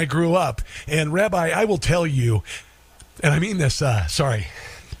when I grew up. And Rabbi, I will tell you, and I mean this, I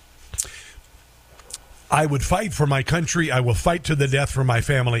would fight for my country, I will fight to the death for my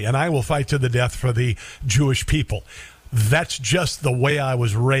family, and I will fight to the death for the Jewish people. That's just the way I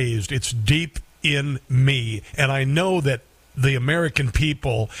was raised. It's deep in me, and I know that the American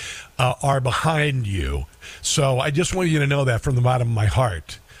people are behind you. So I just want you to know that from the bottom of my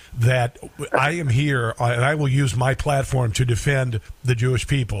heart, that I am here and I will use my platform to defend the Jewish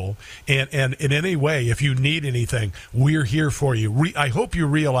people. And in any way, if you need anything, we're here for you. I hope you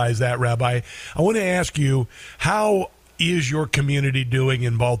realize that, Rabbi. I want to ask you, how is your community doing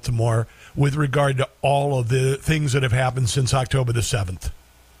in Baltimore with regard to all of the things that have happened since October the 7th?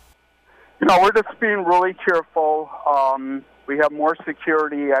 We're just being really careful. We have more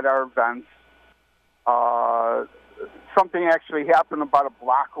security at our events. Something actually happened about a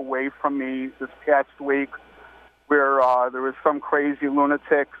block away from me this past week where there was some crazy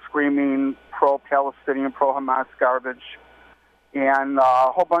lunatic screaming pro-Palestinian, pro-Hamas garbage. And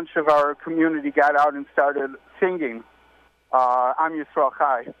a whole bunch of our community got out and started singing, Am Yisrael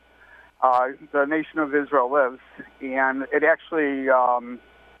Chai, the nation of Israel lives. And it actually,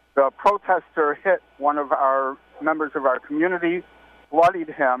 the protester hit one of our members of our community, bloodied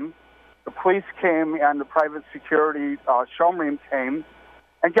him. The police came and the private security Shomrim came.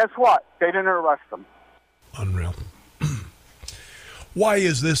 And guess what? They didn't arrest him. Unreal. Why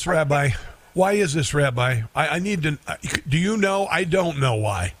is this, Rabbi? Why is this, Rabbi? I need to... Do you know? I don't know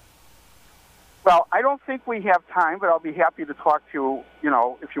why. Well, I don't think we have time, but I'll be happy to talk to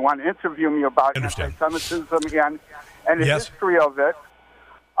you, if you want to interview me about anti-Semitism and the history of it.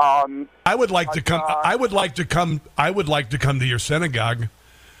 I would like to come. I would like to come. I would like to come to your synagogue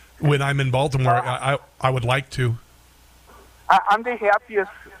when I'm in Baltimore. I would like to. I'm the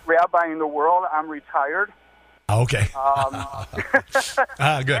happiest rabbi in the world. I'm retired. Okay.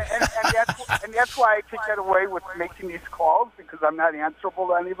 Good. and that's why I can get away with making these calls, because I'm not answerable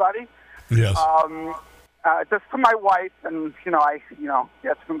to anybody. Yes. Just to my wife, and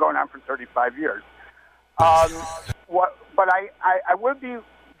that's been going on for 35 years. But I would be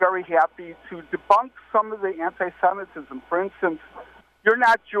very happy to debunk some of the anti-Semitism. For instance, you're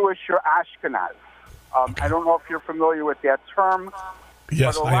not Jewish, you're Ashkenaz. I don't know if you're familiar with that term.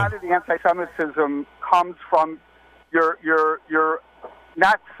 Yes, but a lot of the anti-Semitism comes from you're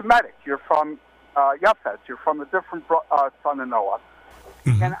not Semitic. You're from Yafet. You're from a different son of Noah.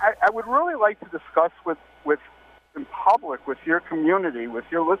 Mm-hmm. And I would really like to discuss with in public, with your community, with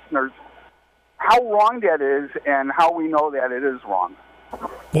your listeners, how wrong that is and how we know that it is wrong.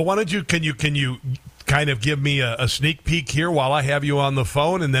 Well, why don't you? Can you kind of give me a sneak peek here while I have you on the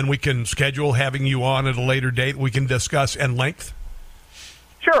phone, and then we can schedule having you on at a later date. We can discuss in length.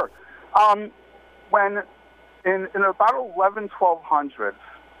 Sure. When in about 1200s,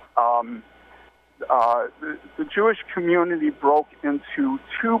 the Jewish community broke into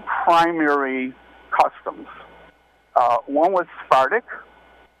two primary customs. One was Sephardic,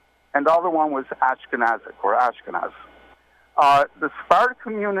 and the other one was Ashkenazic, or Ashkenaz. The Sephardic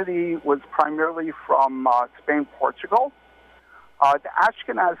community was primarily from Spain, Portugal. The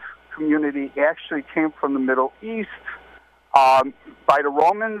Ashkenaz community actually came from the Middle East, by the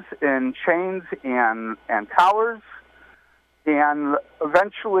Romans in chains and collars, and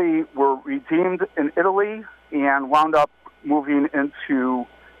eventually were redeemed in Italy and wound up moving into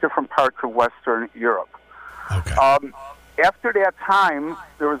different parts of Western Europe. Okay. After that time,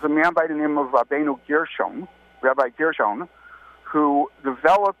 there was a man by the name of Rabbi Gershon, who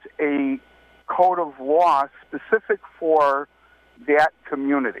developed a code of law specific for that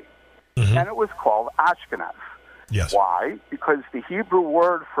community. Mm-hmm. And it was called Ashkenaz. Yes. Why? Because the Hebrew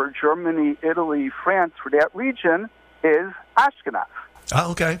word for Germany, Italy, France, for that region is Ashkenaz.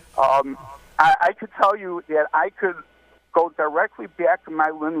 Oh, okay. I could tell you that I could go directly back in my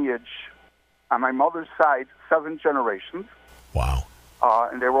lineage on my mother's side, 7 generations. Wow.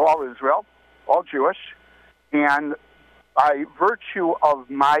 And they were all Israel, all Jewish. And by virtue of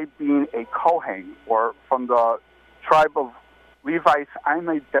my being a Kohen, or from the tribe of Levites, I'm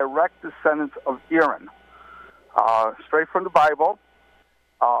a direct descendant of Aaron. Straight from the Bible,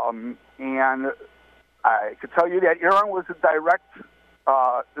 and I could tell you that Aaron was a direct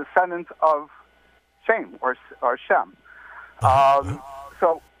descendant of Shem or Shem.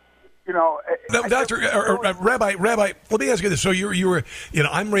 So, Rabbi, let me ask you this. So you were,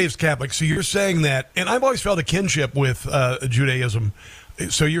 I'm raised Catholic. So you're saying that, and I've always felt a kinship with Judaism.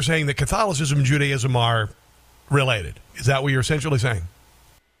 So you're saying that Catholicism and Judaism are related. Is that what you're essentially saying?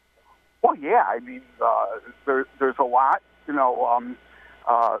 Well, yeah. I mean, there's a lot.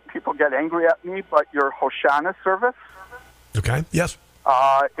 People get angry at me, but your Hoshana service, okay, yes,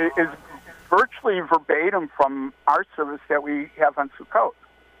 is virtually verbatim from our service that we have on Sukkot.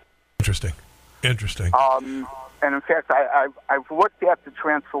 Interesting. And in fact, I've looked at the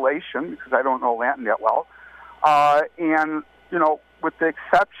translation because I don't know Latin that well, and with the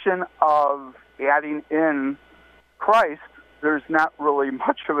exception of adding in Christ, there's not really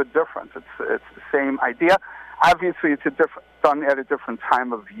much of a difference. It's the same idea. Obviously, it's done at a different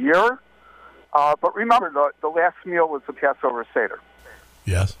time of year. But remember, the last meal was the Passover Seder.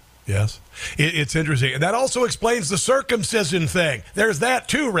 Yes. It's interesting. And that also explains the circumcision thing. There's that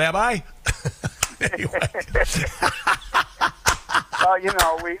too, Rabbi. Anyway.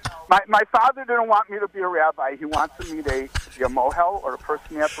 My father didn't want me to be a rabbi. He wanted me to be a mohel, or a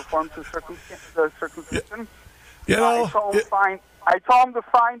person that performs the circumcision. You know, I told him to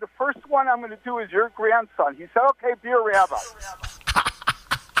find the first one I'm going to do is your grandson. He said, "Okay, be a rabbi."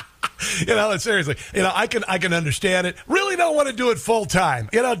 You know, seriously, you know, I can understand it. Really don't want to do it full time.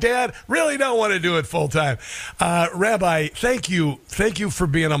 You know, Dad, really don't want to do it full time. Rabbi, thank you for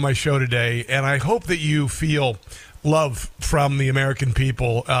being on my show today, and I hope that you feel love from the American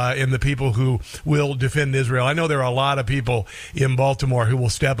people and the people who will defend Israel. I know there are a lot of people in Baltimore who will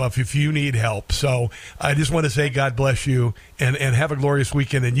step up if you need help. So I just want to say God bless you and have a glorious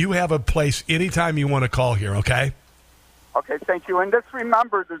weekend. And you have a place anytime you want to call here, okay? Okay, thank you. And just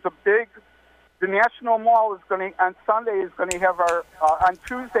remember, there's the National Mall is going to, on Sunday, is going to have on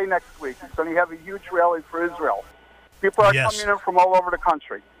Tuesday next week, it's going to have a huge rally for Israel. People are coming in from all over the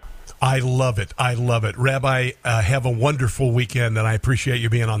country. I love it. I love it. Rabbi, have a wonderful weekend, and I appreciate you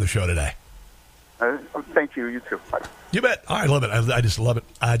being on the show today. Thank you. You too. Bye. You bet. I love it. I just love it.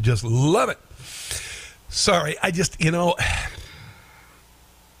 I just love it. Sorry, I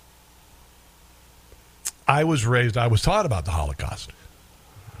was taught about the Holocaust.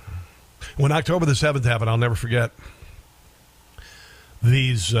 When October the 7th happened, I'll never forget,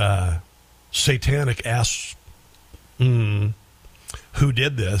 these satanic asses who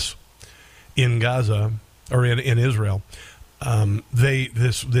did this in Gaza or in Israel.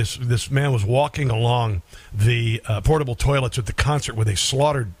 This man was walking along the portable toilets at the concert where they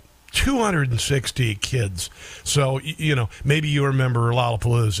slaughtered 260 kids. So, you know, maybe you remember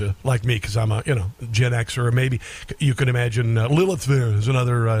Lollapalooza like me because I'm a, Gen Xer, or maybe you can imagine Lilith Fair is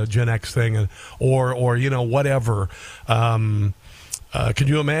another Gen X thing, or whatever. Can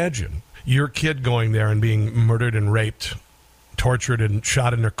you imagine your kid going there and being murdered and raped, tortured and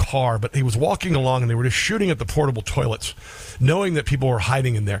shot in their car? But he was walking along and they were just shooting at the portable toilets, knowing that people were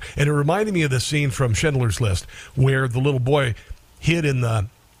hiding in there. And it reminded me of the scene from Schindler's List where the little boy hid in the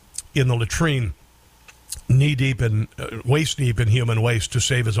latrine, knee-deep and waist-deep in human waste to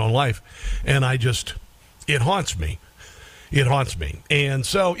save his own life. And it haunts me. It haunts me. And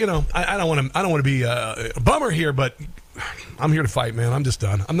so, I don't want to be a bummer here, but I'm here to fight, man. I'm just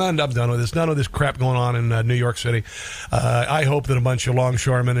done. I'm done with this. None of this crap going on in New York City. I hope that a bunch of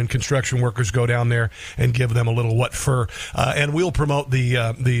longshoremen and construction workers go down there and give them a little what for. And we'll promote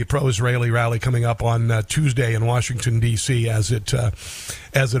the pro-Israeli rally coming up on Tuesday in Washington, D.C. as it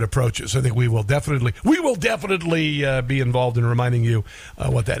approaches. I think we will definitely be involved in reminding you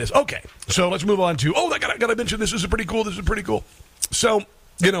what that is. Okay, so let's move on to. I gotta mention this. This is pretty cool. So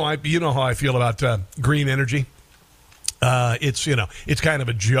you know how I feel about green energy. It's kind of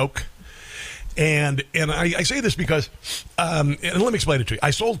a joke. And I say this because, and let me explain it to you. I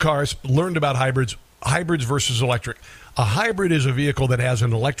sold cars, learned about hybrids versus electric. A hybrid is a vehicle that has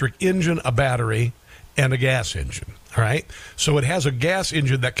an electric engine, a battery, and a gas engine. All right. So it has a gas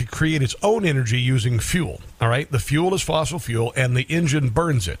engine that could create its own energy using fuel. All right. The fuel is fossil fuel and the engine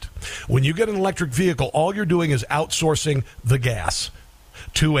burns it. When you get an electric vehicle, all you're doing is outsourcing the gas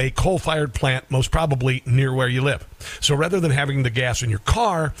to a coal-fired plant, most probably near where you live. So rather than having the gas in your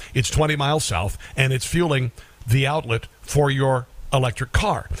car, it's 20 miles south, and it's fueling the outlet for your electric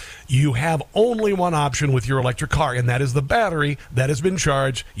car. You have only one option with your electric car, and that is the battery that has been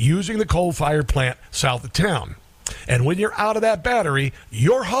charged using the coal-fired plant south of town. And when you're out of that battery,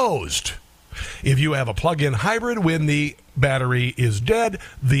 you're hosed. If you have a plug-in hybrid, when the battery is dead,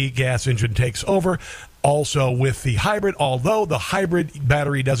 the gas engine takes over. Also with the hybrid, although the hybrid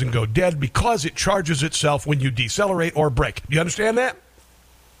battery doesn't go dead because it charges itself when you decelerate or brake. Do you understand that?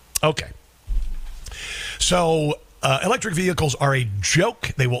 Okay. So electric vehicles are a joke.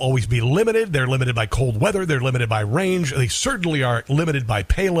 They will always be limited. They're limited by cold weather. They're limited by range. They certainly are limited by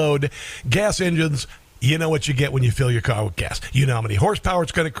payload. Gas engines, you know what you get when you fill your car with gas. You know how many horsepower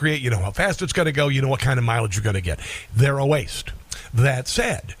it's going to create. You know how fast it's going to go. You know what kind of mileage you're going to get. They're a waste. That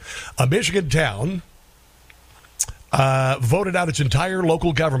said, a Michigan town voted out its entire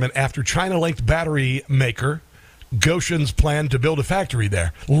local government after China-linked battery maker Goshen's plan to build a factory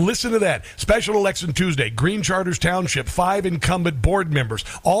there. Listen to that. Special election Tuesday. Green Charters Township, 5 incumbent board members,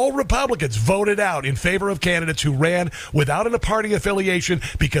 all Republicans, voted out in favor of candidates who ran without a party affiliation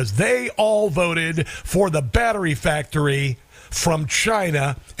because they all voted for the battery factory from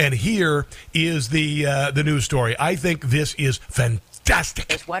China. And here is the news story. I think this is fantastic.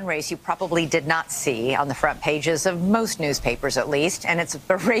 There's one race you probably did not see on the front pages of most newspapers, at least, and it's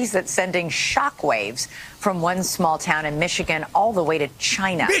a race that's sending shockwaves from one small town in Michigan all the way to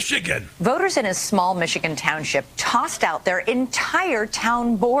China. Michigan! Voters in a small Michigan township tossed out their entire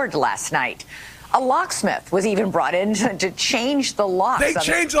town board last night. A locksmith was even brought in to change the locks. They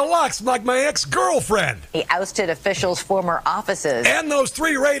changed the locks like my ex-girlfriend. He ousted officials' former offices. And those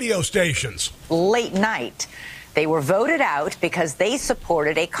 3 radio stations. Late night. They were voted out because they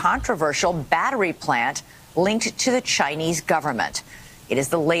supported a controversial battery plant linked to the Chinese government. It is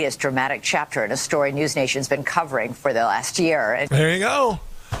the latest dramatic chapter in a story News Nation's been covering for the last year. There you go.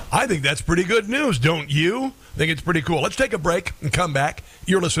 I think that's pretty good news, don't you? I think it's pretty cool. Let's take a break and come back.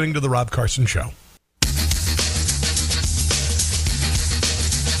 You're listening to The Rob Carson Show.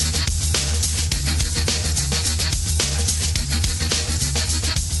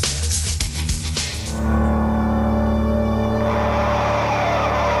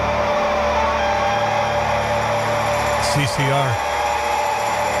 CCR.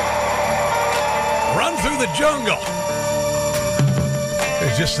 Run through the jungle.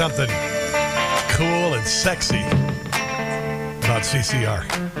 There's just something cool and sexy about CCR.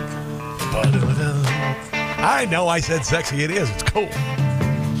 I know I said sexy. It is. It's cool.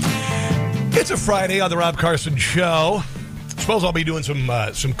 It's a Friday on the Rob Carson Show. I suppose I'll be doing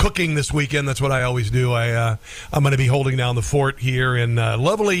some cooking this weekend. That's what I always do. I'm going to be holding down the fort here in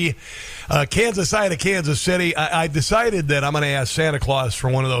lovely Kansas side of Kansas City. I've decided that I'm going to ask Santa Claus for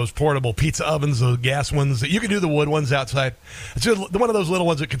one of those portable pizza ovens, the gas ones. You can do the wood ones outside. It's just one of those little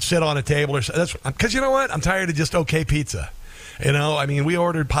ones that could sit on a table. Because you know what? I'm tired of just okay pizza. You know, I mean, we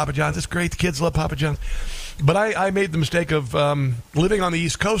ordered Papa John's. It's great. The kids love Papa John's. But I made the mistake of living on the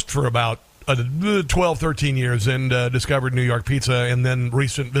East Coast for about 12, 13 years and discovered New York pizza, and then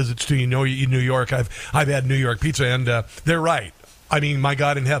recent visits to New York. I've had New York pizza, and they're right. I mean, my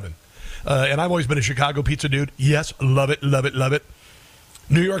God in heaven. And I've always been a Chicago pizza dude. Yes, love it, love it, love it.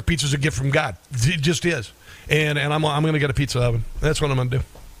 New York pizza's a gift from God. It just is. And I'm going to get a pizza oven. That's what I'm going to do.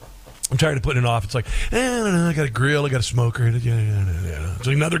 I'm tired of putting it off. It's like, I don't know, I got a grill, I got a smoker. It's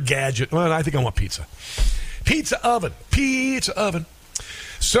another gadget. Well, I think I want pizza. Pizza oven. Pizza oven.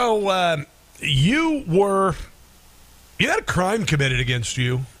 So, you had a crime committed against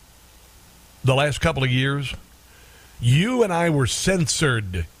you the last couple of years. You and I were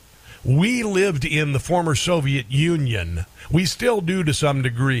censored. We lived in the former Soviet Union. We still do to some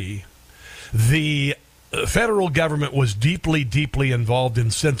degree. The federal government was deeply, deeply involved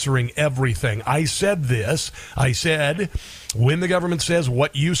in censoring everything. I said this. I said, when the government says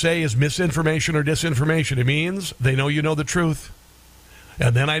what you say is misinformation or disinformation, it means they know you know the truth.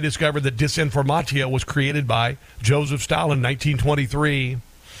 And then I discovered that disinformatia was created by Joseph Stalin in 1923.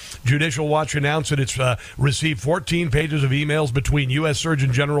 Judicial Watch announced that it's received 14 pages of emails between U.S.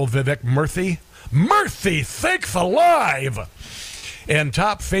 Surgeon General Vivek Murthy, thanks alive, and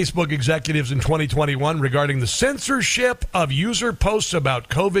top Facebook executives in 2021 regarding the censorship of user posts about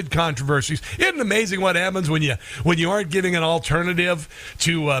COVID controversies. Isn't it amazing what happens when you aren't giving an alternative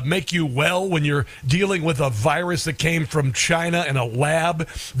to make you well when you're dealing with a virus that came from China in a lab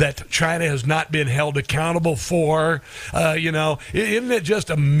that China has not been held accountable for? Isn't it just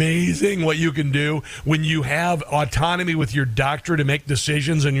amazing what you can do when you have autonomy with your doctor to make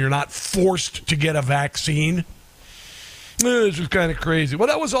decisions and you're not forced to get a vaccine? This is kind of crazy. Well,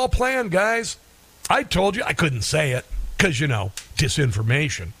 that was all planned, guys. I told you I couldn't say it because,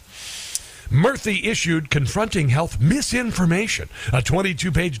 disinformation. Murthy issued Confronting Health Misinformation, a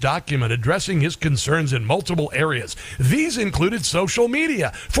 22-page document addressing his concerns in multiple areas. These included social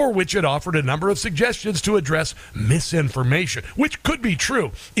media, for which it offered a number of suggestions to address misinformation, which could be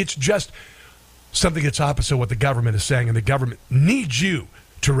true. It's just something that's opposite what the government is saying, and the government needs you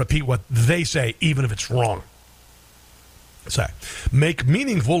to repeat what they say, even if it's wrong. Make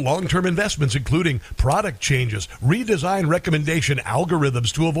meaningful long-term investments, including product changes, redesign recommendation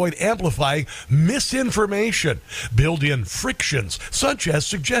algorithms to avoid amplifying misinformation, build in frictions, such as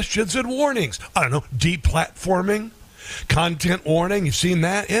suggestions and warnings. Deplatforming, content warning, you've seen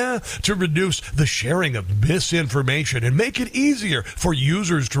that? Yeah, to reduce the sharing of misinformation and make it easier for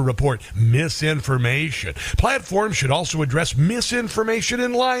users to report misinformation. Platforms should also address misinformation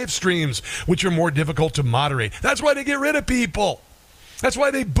in live streams, which are more difficult to moderate. That's why they get rid of people. That's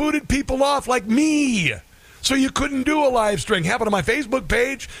why they booted people off like me. So you couldn't do a live stream. Happened to my Facebook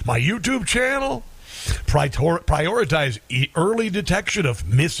page, my YouTube channel. Prioritize early detection of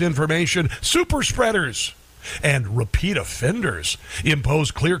misinformation, super spreaders, and repeat offenders. Impose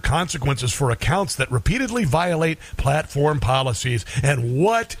clear consequences for accounts that repeatedly violate platform policies. And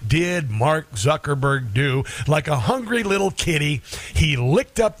what did Mark Zuckerberg do? Like a hungry little kitty, he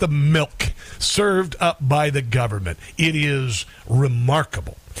licked up the milk served up by the government. It is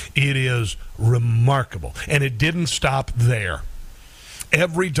remarkable. It is remarkable. And it didn't stop there.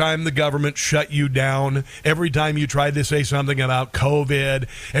 Every time the government shut you down, every time you tried to say something about COVID,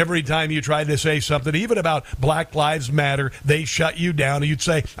 every time you tried to say something even about Black Lives Matter, they shut you down.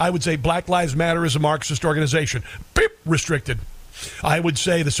 I would say Black Lives Matter is a Marxist organization. Beep, restricted. I would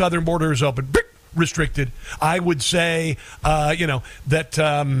say the southern border is open. Beep, restricted. I would say,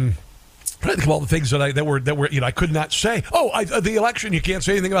 that. I think of all the things that were I could not say. The election. You can't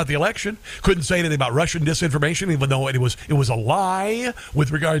say anything about the election. Couldn't say anything about Russian disinformation, even though it was a lie with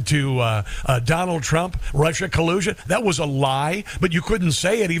regard to Donald Trump, Russia collusion. That was a lie, but you couldn't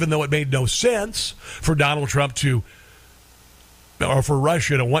say it, even though it made no sense for Donald Trump or for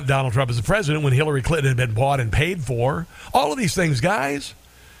Russia to want Donald Trump as the president when Hillary Clinton had been bought and paid for. All of these things, guys.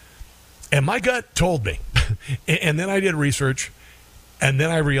 And my gut told me, and then I did research. And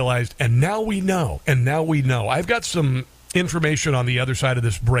then I realized, and now we know. I've got some information on the other side of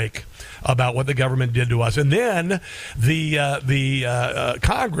this break about what the government did to us. And then the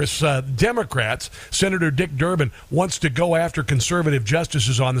Congress, Democrats, Senator Dick Durbin, wants to go after conservative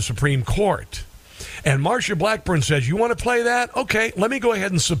justices on the Supreme Court. And Marsha Blackburn says, you want to play that? Okay, let me go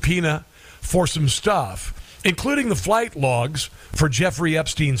ahead and subpoena for some stuff, including the flight logs for Jeffrey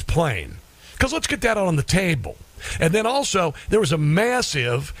Epstein's plane. Because let's get that on the table. And then also, there was a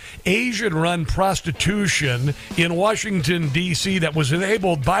massive Asian-run prostitution in Washington, D.C. that was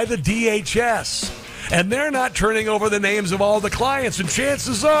enabled by the DHS. And they're not turning over the names of all the clients. And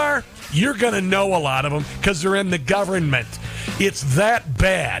chances are, you're going to know a lot of them because they're in the government. It's that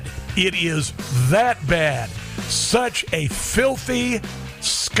bad. It is that bad. Such a filthy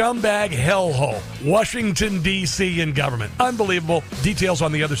scumbag hellhole. Washington, D.C. in government. Unbelievable. Details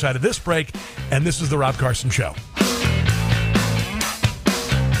on the other side of this break. And this is The Rob Carson Show.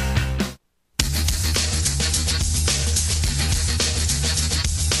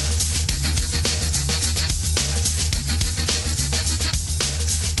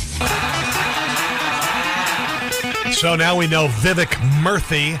 So now we know Vivek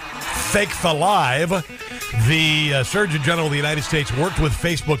Murthy faked the live. The Surgeon General of the United States worked with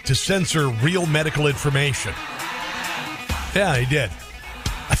Facebook to censor real medical information. Yeah, he did.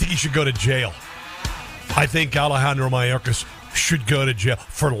 I think he should go to jail. I think Alejandro Mayorkas should go to jail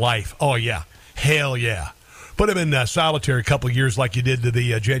for life. Oh, yeah. Hell yeah. Put him in solitary a couple of years like you did to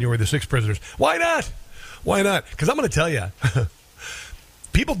the January the 6th prisoners. Why not? Why not? Because I'm going to tell you,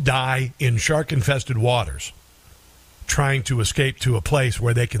 people die in shark-infested waters trying to escape to a place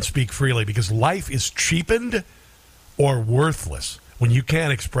where they can speak freely because life is cheapened or worthless when you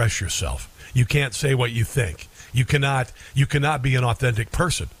can't express yourself. You can't say what you think. You cannot be an authentic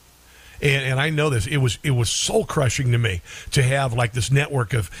person. And I know this. It was soul crushing to me to have like this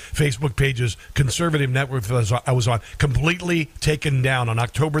network of Facebook pages, conservative network that I was on, completely taken down on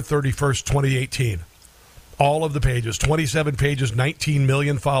October 31st, 2018. All of the pages, 27 pages, 19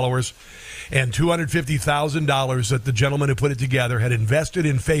 million followers, and $250,000 that the gentleman who put it together had invested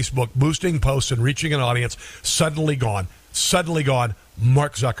in Facebook, boosting posts and reaching an audience, suddenly gone. Suddenly gone.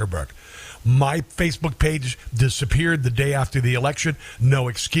 Mark Zuckerberg. My Facebook page disappeared the day after the election. No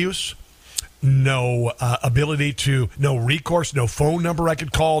excuse. No ability to, no recourse, no phone number I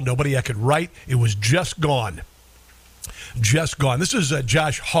could call, nobody I could write. It was just gone. Just gone. This is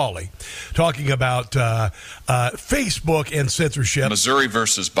Josh Hawley talking about Facebook and censorship. Missouri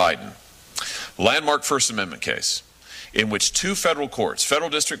versus Biden. Landmark First Amendment case in which two federal courts,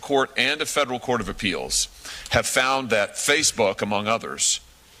 federal district court and a federal court of appeals, have found that Facebook, among others,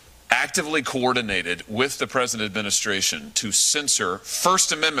 actively coordinated with the present administration to censor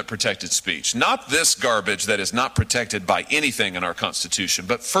First Amendment protected speech. Not this garbage that is not protected by anything in our Constitution,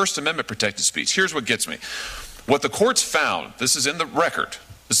 but First Amendment protected speech. Here's what gets me. What the courts found, this is in the record,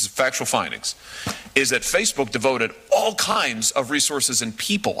 this is factual findings, is that Facebook devoted all kinds of resources and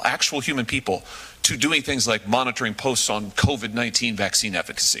people, actual human people, to doing things like monitoring posts on COVID-19 vaccine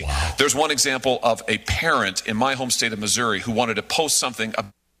efficacy. Wow. There's one example of a parent in my home state of Missouri who wanted to post something about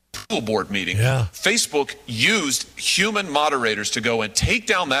a school board meeting. Yeah. Facebook used human moderators to go and take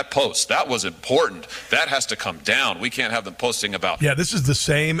down that post. That was important. That has to come down. We can't have them posting about... Yeah, this is the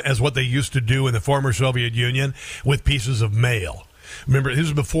same as what they used to do in the former Soviet Union with pieces of mail. Remember, this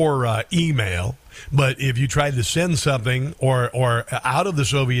was before email, but if you tried to send something or out of the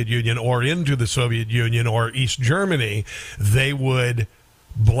Soviet Union or into the Soviet Union or East Germany, they would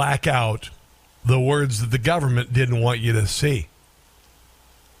black out the words that the government didn't want you to see.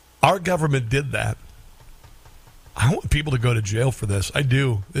 Our government did that. I want people to go to jail for this. I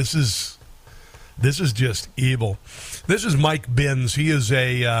do. This is just evil. This is Mike Binns. He is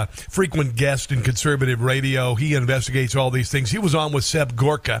a frequent guest in conservative radio. He investigates all these things. He was on with Seb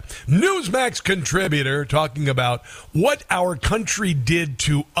Gorka, Newsmax contributor, talking about what our country did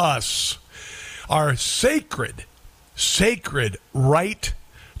to us. Our sacred right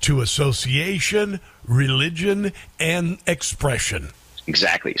to association, religion, and expression.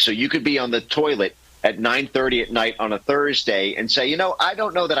 Exactly. So you could be on the toilet at 9:30 at night on a Thursday and say, I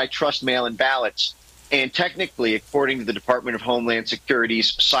don't know that I trust mail-in ballots. And technically, according to the Department of Homeland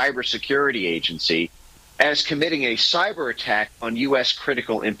Security's cybersecurity agency, as committing a cyber attack on U.S.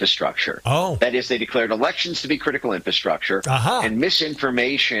 critical infrastructure. Oh. That is, they declared elections to be critical infrastructure and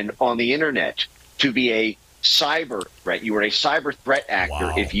misinformation on the Internet to be a cyber threat. You were a cyber threat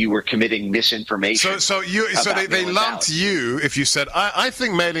actor if you were committing misinformation. So they lumped you if you said, I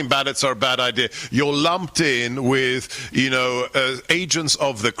think mail-in ballots are a bad idea. You're lumped in with, agents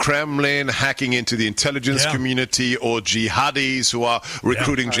of the Kremlin hacking into the intelligence community or jihadis who are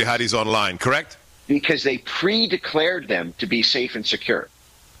recruiting jihadis online, correct? Because they pre-declared them to be safe and secure.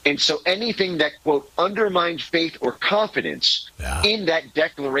 And so anything that, quote, undermined faith or confidence in that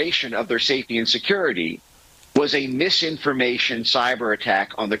declaration of their safety and security was a misinformation cyber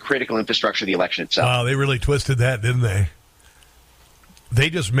attack on the critical infrastructure of the election itself. Wow, they really twisted that, didn't they? They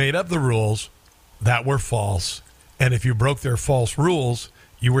just made up the rules that were false, and if you broke their false rules,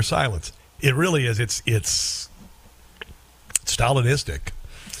 you were silenced. It really is. It's Stalinistic.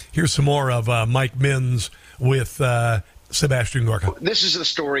 Here's some more of Mike Mins with Sebastian Gorka. This is the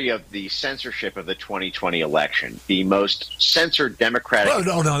story of the censorship of the 2020 election, the most censored Democratic...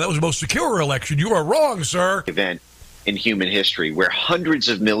 No, that was the most secure election. You are wrong, sir. ...event in human history, where hundreds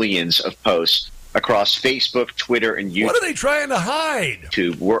of millions of posts across Facebook, Twitter, and YouTube... What are they trying to hide?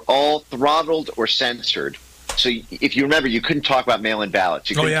 ...were all throttled or censored. So if you remember, you couldn't talk about mail-in ballots.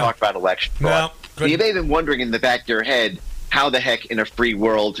 You couldn't talk about election fraud. No, you may have been wondering in the back of your head, how the heck in a free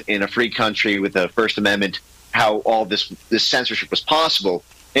world, in a free country with the First Amendment, how all this censorship was possible.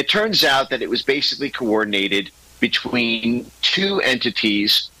 It turns out that it was basically coordinated between two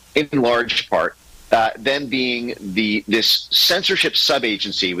entities, in large part, them being this censorship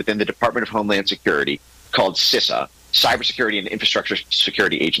sub-agency within the Department of Homeland Security called CISA, Cybersecurity and Infrastructure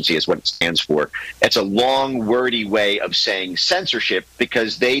Security Agency is what it stands for. It's a long, wordy way of saying censorship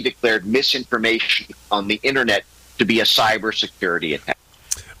because they declared misinformation on the Internet to be a cybersecurity attack.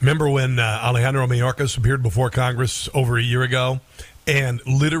 Remember when Alejandro Mayorkas appeared before Congress over a year ago, and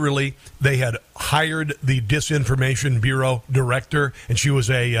literally they had hired the Disinformation Bureau director, and she was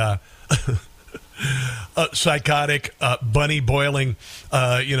a psychotic, bunny boiling,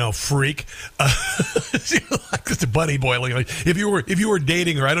 freak. Just a bunny boiling. If you were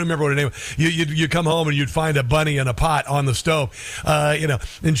dating her, I don't remember what her name was. You'd come home and you'd find a bunny in a pot on the stove,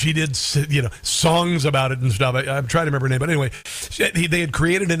 and she did, songs about it and stuff. I'm trying to remember her name, but anyway, they had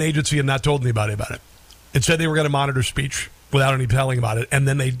created an agency and not told anybody about it, and said they were going to monitor speech without any telling about it, and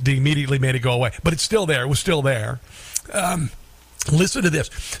then they immediately made it go away. But it's still there. It was still there. Listen to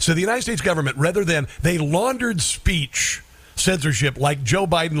this. So the United States government, they laundered speech censorship like Joe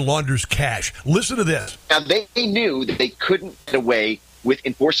Biden launders cash. Listen to this. Now, they knew that they couldn't get away with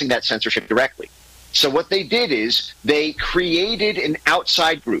enforcing that censorship directly. So what they did is they created an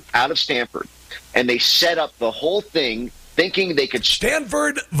outside group out of Stanford, and they set up the whole thing thinking they could...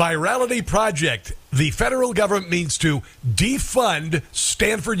 Stanford Virality Project. The federal government means to defund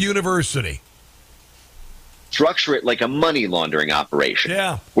Stanford University. Structure it like a money laundering operation.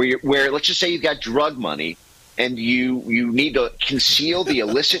 Yeah. Where let's just say you've got drug money and you need to conceal the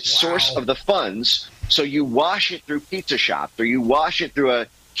illicit source of the funds, so you wash it through pizza shops or you wash it through a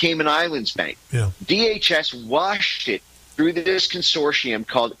Cayman Islands bank. Yeah. DHS washed it through this consortium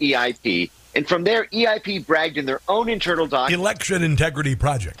called EIP, and from there EIP bragged in their own internal documents, Election Integrity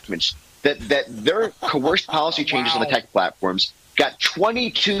Project, that their coerced policy changes on the tech platforms got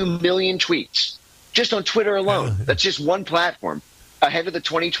 22 million tweets. Just on Twitter alone. That's just one platform ahead of the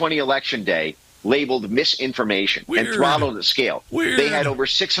 2020 election day, labeled misinformation and throttled at scale. They had over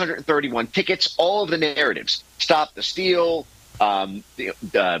 631 tickets, all of the narratives. Stop the Steal,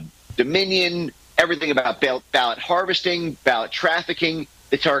 Dominion, everything about ballot harvesting, ballot trafficking.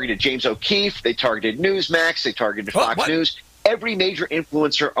 They targeted James O'Keefe. They targeted Newsmax. They targeted Fox News. Every major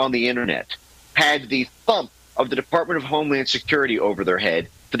influencer on the Internet had the thump of the Department of Homeland Security over their head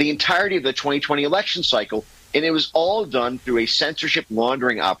for the entirety of the 2020 election cycle, and it was all done through a censorship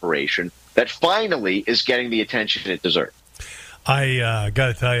laundering operation that finally is getting the attention it deserves. I got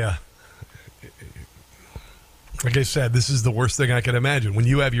to tell you, like I said, this is the worst thing I can imagine. When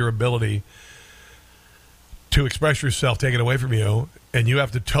you have your ability to express yourself taken away from you, and you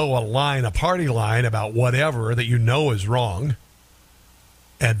have to toe a party line about whatever that you know is wrong,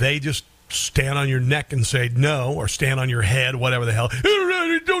 and they just stand on your neck and say no, or stand on your head, whatever the hell.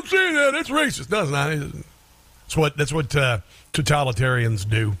 Don't say that. That's racist. No, it's not. That's what totalitarians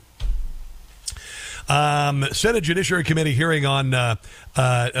do. Senate Judiciary Committee hearing on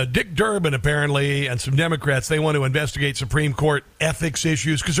Dick Durbin, apparently, and some Democrats. They want to investigate Supreme Court ethics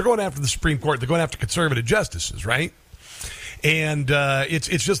issues because they're going after the Supreme Court. They're going after conservative justices, right? And it's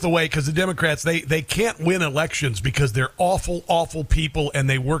just the way, because the Democrats, they can't win elections because they're awful, awful people, and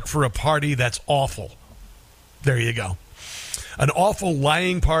they work for a party that's awful. There you go. An awful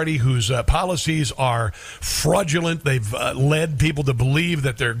lying party whose policies are fraudulent. They've led people to believe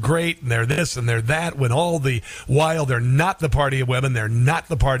that they're great and they're this and they're that, when while they're not the party of women, they're not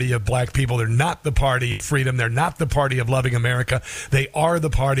the party of black people, they're not the party of freedom, they're not the party of loving America. They are the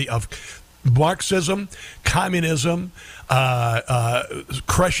party of Marxism, communism,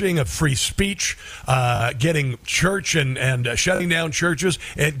 crushing of free speech, getting church and shutting down churches,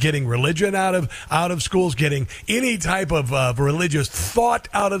 and getting religion out of schools, getting any type of religious thought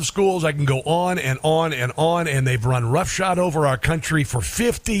out of schools. I can go on and on and on, and they've run roughshod over our country for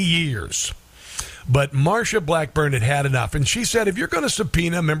 50 years. But Marsha Blackburn had enough, and she said, if you're going to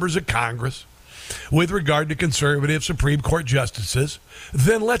subpoena members of Congress with regard to conservative Supreme Court justices,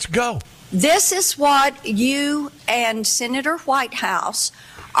 then let's go. This is what you and Senator Whitehouse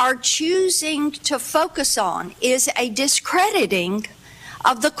are choosing to focus on, is a discrediting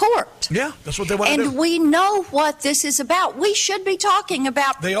of the court. Yeah, that's what they want to do. And we know what this is about. We should be talking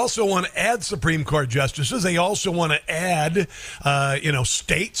about... They also want to add Supreme Court justices. They also want to add,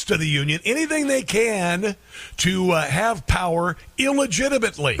 states to the union. Anything they can to have power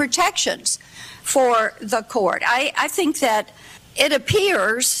illegitimately. Protections for the court. I think that it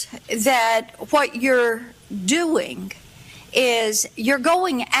appears that what you're doing is you're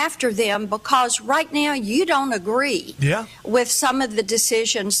going after them because right now you don't agree with some of the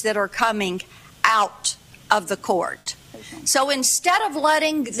decisions that are coming out of the court. So instead of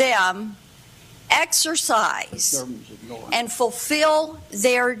letting them exercise and fulfill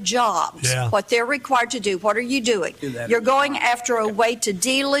their jobs, what they're required to do, what are you doing? You're going after a way to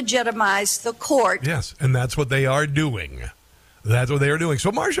delegitimize the court. Yes, and that's what they are doing. That's what they are doing.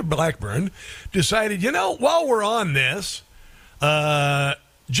 So Marsha Blackburn decided, while we're on this,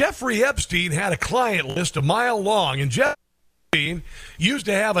 Jeffrey Epstein had a client list a mile long, and Jeffrey Epstein used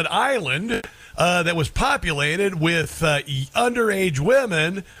to have an island that was populated with underage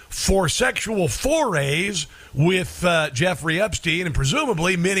women for sexual forays with Jeffrey Epstein and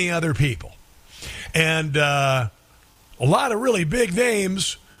presumably many other people. And a lot of really big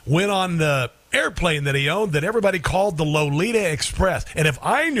names went on the airplane that he owned that everybody called the Lolita Express. And if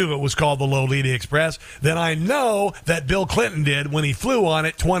I knew it was called the Lolita Express, then I know that Bill Clinton did when he flew on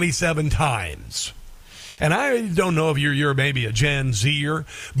it 27 times. And I don't know if you're maybe a Gen Zer,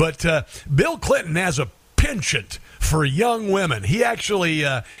 but Bill Clinton has a penchant for young women. He actually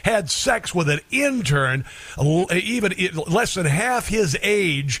had sex with an intern, even less than half his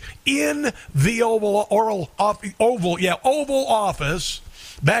age, in the Oval Office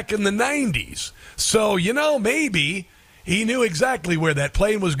back in the 90s. So, maybe he knew exactly where that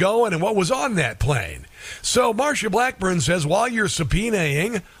plane was going and what was on that plane. So Marsha Blackburn says, while you're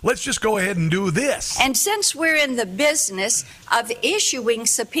subpoenaing, let's just go ahead and do this. And since we're in the business of issuing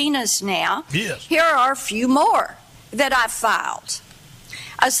subpoenas now, here are a few more that I filed.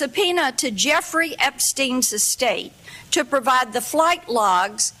 A subpoena to Jeffrey Epstein's estate to provide the flight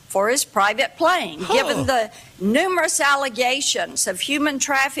logs for his private plane, given the numerous allegations of human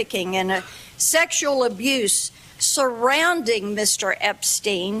trafficking and sexual abuse surrounding Mr.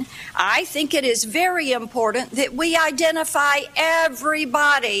 Epstein. I think it is very important that we identify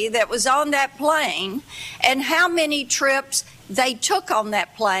everybody that was on that plane and how many trips they took on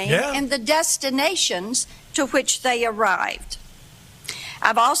that plane and the destinations to which they arrived.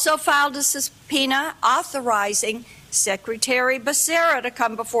 I've also filed a subpoena authorizing Secretary Becerra to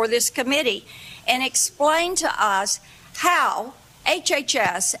come before this committee and explain to us how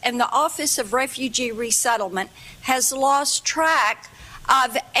HHS and the Office of Refugee Resettlement has lost track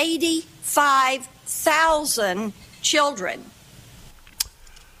of 85,000 children.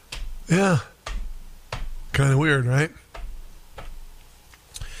 Yeah. Kind of weird, right?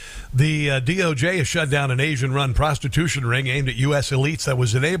 The DOJ has shut down an Asian-run prostitution ring aimed at U.S. elites that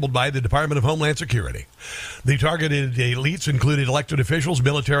was enabled by the Department of Homeland Security. The targeted elites included elected officials,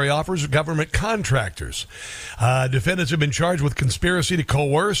 military officers, government contractors. Defendants have been charged with conspiracy to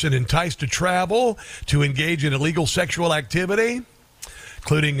coerce and entice to travel to engage in illegal sexual activity,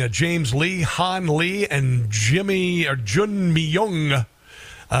 including James Lee, Han Lee, and Jun Myung.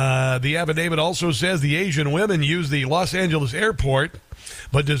 The affidavit also says the Asian women used the Los Angeles airport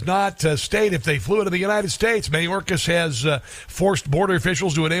but does not state if they flew into the United States. Mayorkas has forced border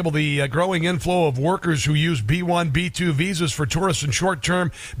officials to enable the growing inflow of workers who use B1, B2 visas for tourists and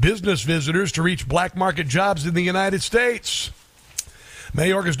short-term business visitors to reach black market jobs in the United States.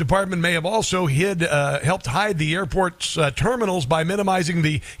 Mayorkas' department may have also helped hide the airport's terminals by minimizing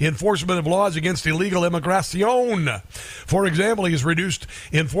the enforcement of laws against illegal immigration. For example, he has reduced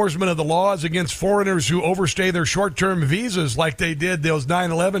enforcement of the laws against foreigners who overstay their short-term visas like they did those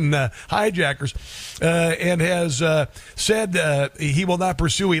 9/11 hijackers, and has said he will not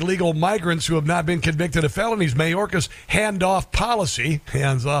pursue illegal migrants who have not been convicted of felonies. Mayorkas' hands-off policy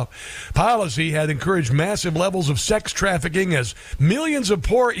had encouraged massive levels of sex trafficking as millions of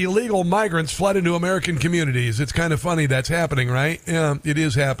poor illegal migrants flood into American communities. It's kind of funny that's happening, right? Yeah, it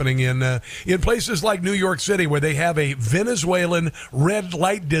is happening in places like New York City, where they have a Venezuelan red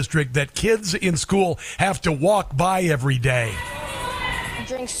light district that kids in school have to walk by every day.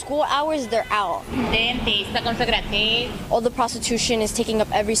 During school hours, they're out. All the prostitution is taking up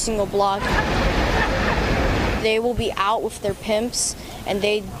every single block. They will be out with their pimps, and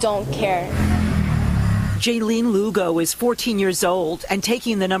they don't care. Jaylene Lugo is 14 years old and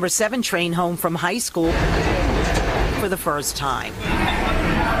taking the number 7 train home from high school for the first time.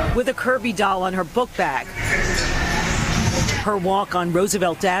 With a Kirby doll on her book bag. Her walk on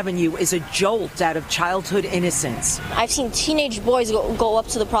Roosevelt Avenue is a jolt out of childhood innocence. I've seen teenage boys go up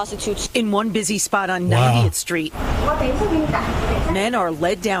to the prostitutes. In one busy spot on 90th Street, men are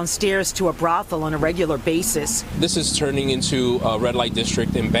led downstairs to a brothel on a regular basis. This is turning into a red light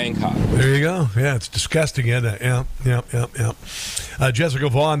district in Bangkok. There you go. Yeah, it's disgusting, isn't it? Yeah. Jessica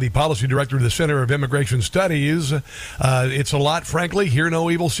Vaughn, the policy director of the Center of Immigration Studies. It's a lot, frankly. Hear no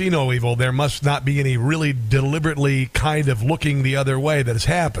evil, see no evil. There must not be any really deliberately kind of looking the other way that is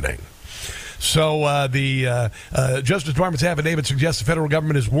happening. So the Justice Department's affidavit suggests the federal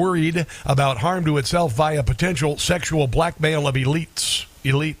government is worried about harm to itself via potential sexual blackmail of elites.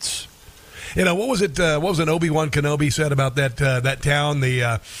 You know, what was it Obi-Wan Kenobi said about that town?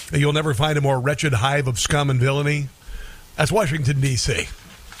 You'll never find a more wretched hive of scum and villainy. That's Washington, D.C.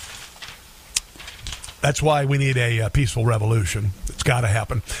 That's why we need a peaceful revolution. It's got to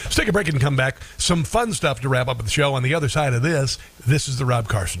happen. Let's take a break and come back. Some fun stuff to wrap up the show. On the other side of this is the Rob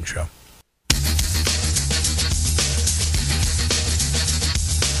Carson Show.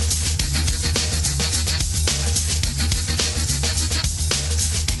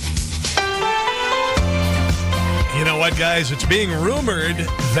 You know what, guys? It's being rumored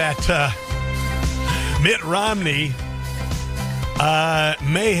that Mitt Romney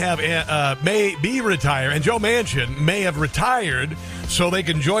may be retired, and Joe Manchin may have retired so they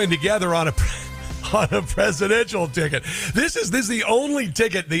can join together on a presidential ticket. This is the only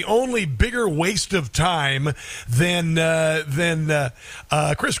ticket, the only bigger waste of time than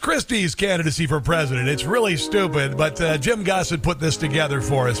Chris Christie's candidacy for president. It's really stupid, but Jim Gossett put this together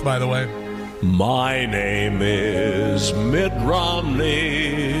for us, by the way. My name is Mitt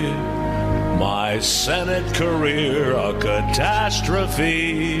Romney. My Senate career a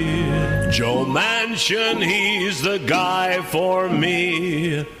catastrophe. Joe Manchin, he's the guy for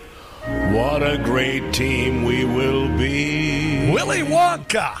me. What a great team we will be. Willy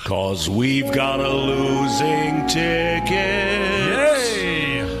Wonka. 'Cause we've got a losing ticket.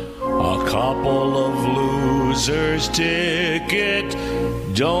 Yay. A couple of losers ticket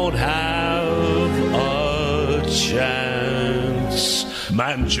don't have a chance.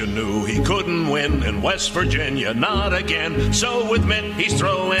 Manchin knew he couldn't win in West Virginia, not again. So with Mitt, he's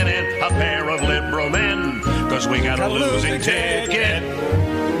throwing in a pair of liberal men. 'Cause we got a losing ticket.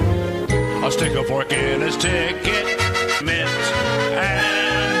 I'll stick a fork in his ticket. Mitt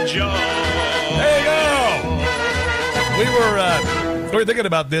and Joe. There you go. We were thinking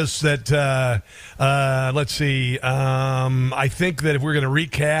about this, that, let's see, I think that if we're going to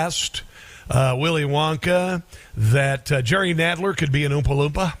recast Willy Wonka, that Jerry Nadler could be an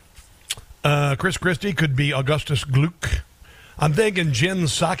Oompa Loompa. Chris Christie could be Augustus Gloop. I'm thinking Jen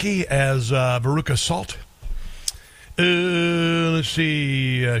Psaki as Veruca Salt. Let's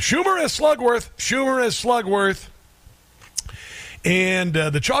see. Schumer as Slugworth. And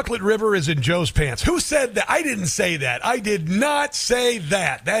the chocolate river is in Joe's pants. Who said that? I didn't say that. I did not say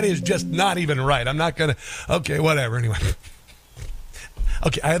that. That is just not even right. I'm not going to. Okay, whatever. Anyway.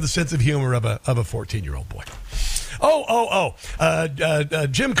 Okay, I have the sense of humor of a 14-year-old boy.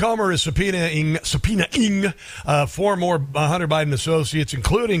 Jim Comer is subpoenaing 4 more Hunter Biden associates,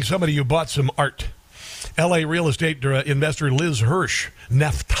 including somebody who bought some art. L.A. real estate investor Liz Hirsch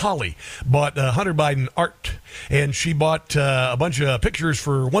Naftali bought Hunter Biden art, and she bought a bunch of pictures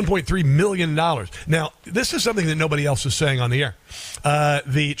for $1.3 million. Now, this is something that nobody else is saying on the air.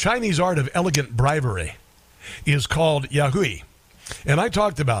 The Chinese art of elegant bribery is called yahui. And I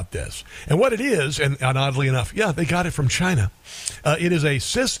talked about this. And what it is, and oddly enough, yeah, they got it from China. It is a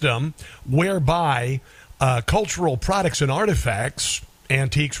system whereby cultural products and artifacts,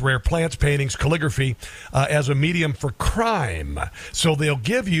 antiques, rare plants, paintings, calligraphy, as a medium for crime. So they'll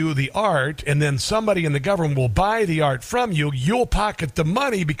give you the art, and then somebody in the government will buy the art from you. You'll pocket the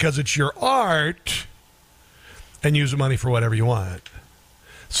money because it's your art and use the money for whatever you want.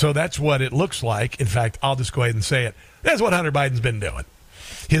 So that's what it looks like. In fact, I'll just go ahead and say it. That's what Hunter Biden's been doing.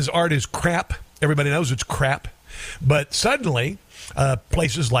 His art is crap. Everybody knows it's crap. But suddenly,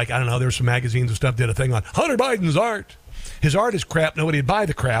 places like, I don't know, there's some magazines and stuff did a thing on Hunter Biden's art. His art is crap. Nobody would buy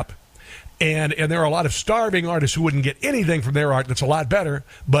the crap. And there are a lot of starving artists who wouldn't get anything from their art that's a lot better.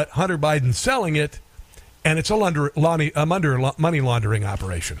 But Hunter Biden's selling it, and it's a money laundering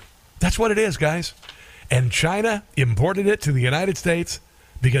operation. That's what it is, guys. And China imported it to the United States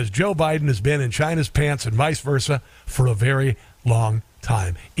because Joe Biden has been in China's pants and vice versa for a very long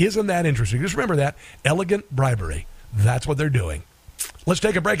time. Isn't that interesting? Just remember that. Elegant bribery. That's what they're doing. Let's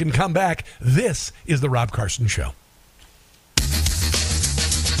take a break and come back. This is The Rob Carson Show.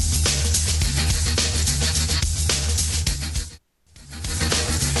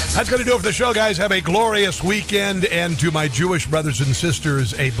 That's going to do it for the show, guys. Have a glorious weekend. And to my Jewish brothers and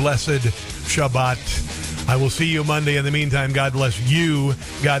sisters, a blessed Shabbat. I will see you Monday. In the meantime, God bless you.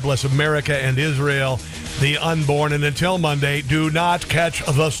 God bless America and Israel, the unborn. And until Monday, do not catch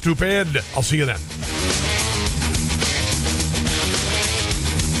the stupid. I'll see you then.